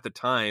mean, at the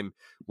time,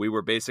 we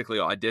were basically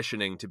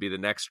auditioning to be the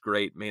next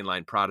great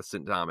mainline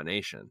Protestant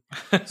denomination.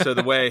 So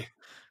the way...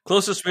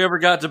 Closest we ever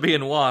got to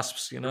being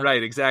WASPs,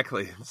 Right,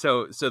 exactly.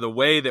 So the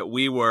way that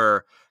we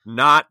were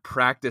not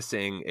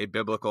practicing a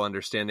biblical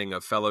understanding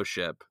of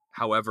fellowship,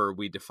 however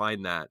we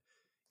define that,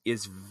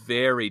 is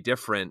very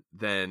different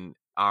than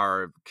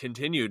our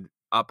continued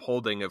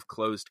upholding of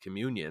closed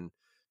communion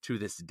to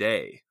this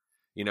day.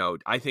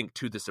 I think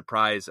to the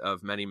surprise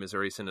of many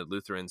Missouri Synod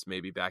Lutherans,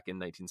 maybe back in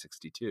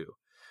 1962.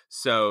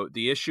 So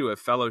the issue of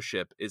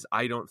fellowship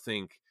I don't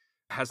think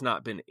has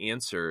not been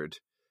answered,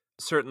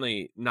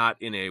 certainly not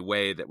in a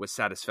way that was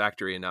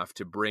satisfactory enough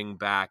to bring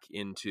back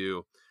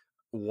into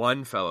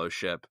one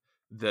fellowship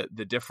the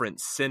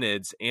different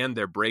synods and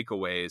their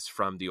breakaways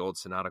from the old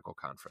Synodical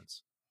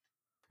Conference.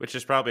 Which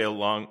is probably a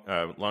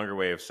longer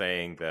way of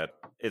saying that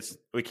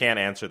we can't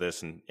answer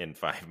this in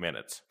 5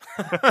 minutes.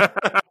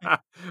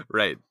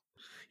 Right.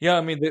 Yeah,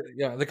 I mean,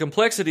 the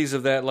complexities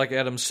of that, like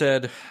Adam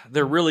said,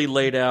 they're really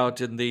laid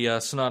out in the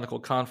Synodical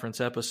Conference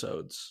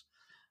episodes.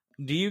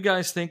 Do you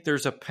guys think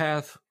there's a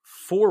path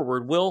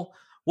forward? Will,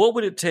 what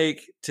would it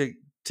take to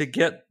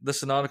get the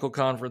Synodical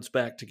Conference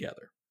back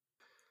together?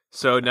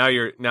 So now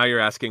you're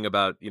asking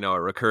about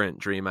a recurrent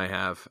dream I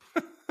have.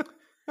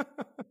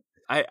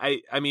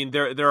 I mean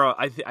there are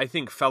I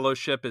think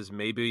fellowship is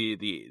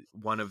maybe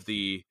one of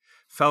the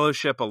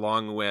fellowship,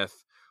 along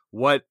with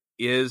what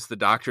is the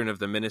doctrine of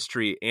the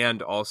ministry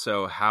and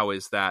also how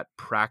is that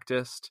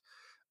practiced.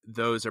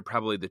 Those are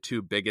probably the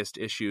two biggest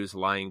issues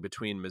lying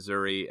between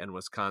Missouri and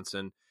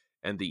Wisconsin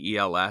and the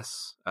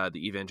ELS,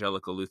 the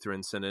Evangelical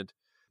Lutheran Synod,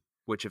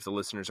 which, if the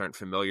listeners aren't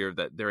familiar,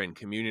 that they're in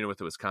communion with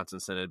the Wisconsin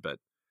Synod, but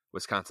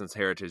Wisconsin's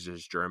heritage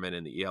is German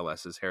and the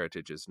ELS's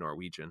heritage is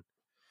Norwegian.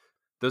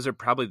 Those are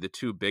probably the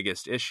two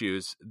biggest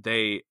issues.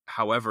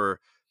 However,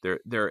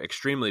 they're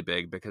extremely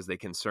big because they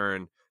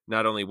concern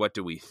not only what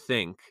do we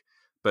think,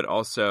 but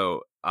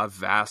also a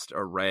vast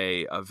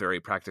array of very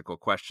practical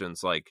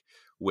questions like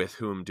with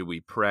whom do we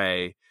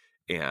pray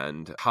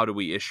and how do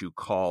we issue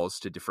calls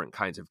to different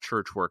kinds of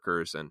church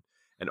workers and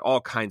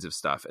all kinds of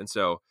stuff. And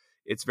so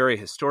it's very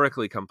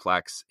historically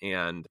complex,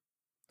 and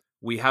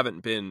we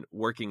haven't been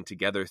working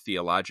together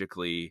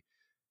theologically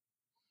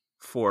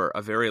for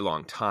a very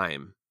long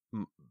time,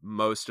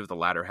 most of the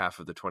latter half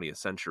of the 20th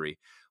century.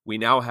 We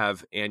now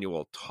have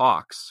annual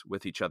talks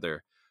with each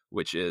other,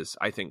 which is,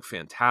 I think,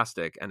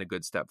 fantastic and a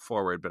good step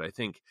forward. But I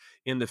think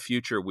in the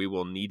future, we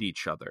will need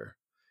each other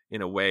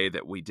in a way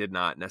that we did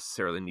not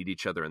necessarily need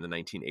each other in the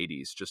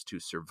 1980s just to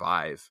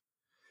survive.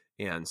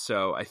 And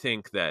so I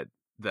think that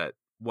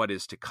what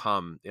is to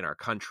come in our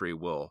country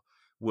will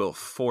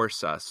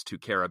force us to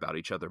care about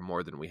each other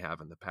more than we have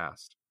in the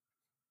past.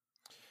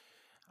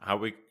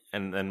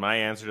 And then my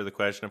answer to the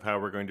question of how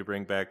we're going to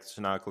bring back the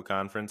Synodical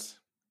Conference,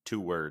 2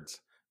 words: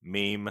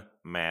 meme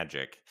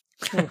magic.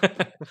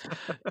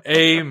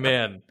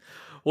 Amen.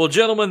 Well,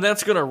 gentlemen,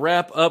 that's going to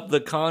wrap up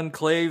the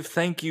conclave.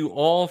 Thank you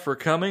all for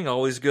coming.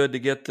 Always good to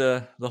get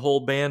the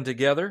whole band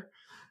together.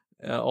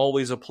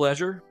 Always a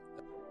pleasure.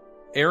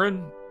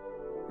 Aaron,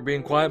 you're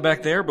being quiet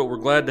back there, but we're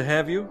glad to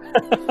have you.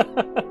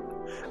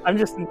 I'm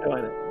just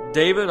enjoying it.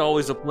 David,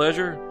 always a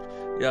pleasure.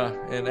 Yeah,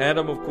 and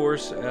Adam, of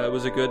course, it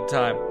was a good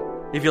time.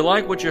 If you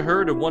like what you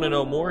heard and want to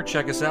know more,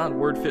 check us out at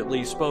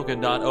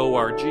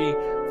wordfitlyspoken.org,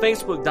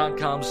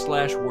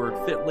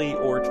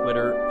 facebook.com/wordfitly, or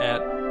Twitter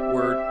at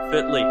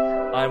wordfitly.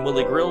 I'm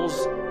Willie Grills,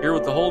 here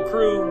with the whole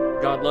crew.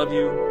 God love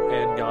you,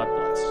 and God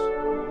bless.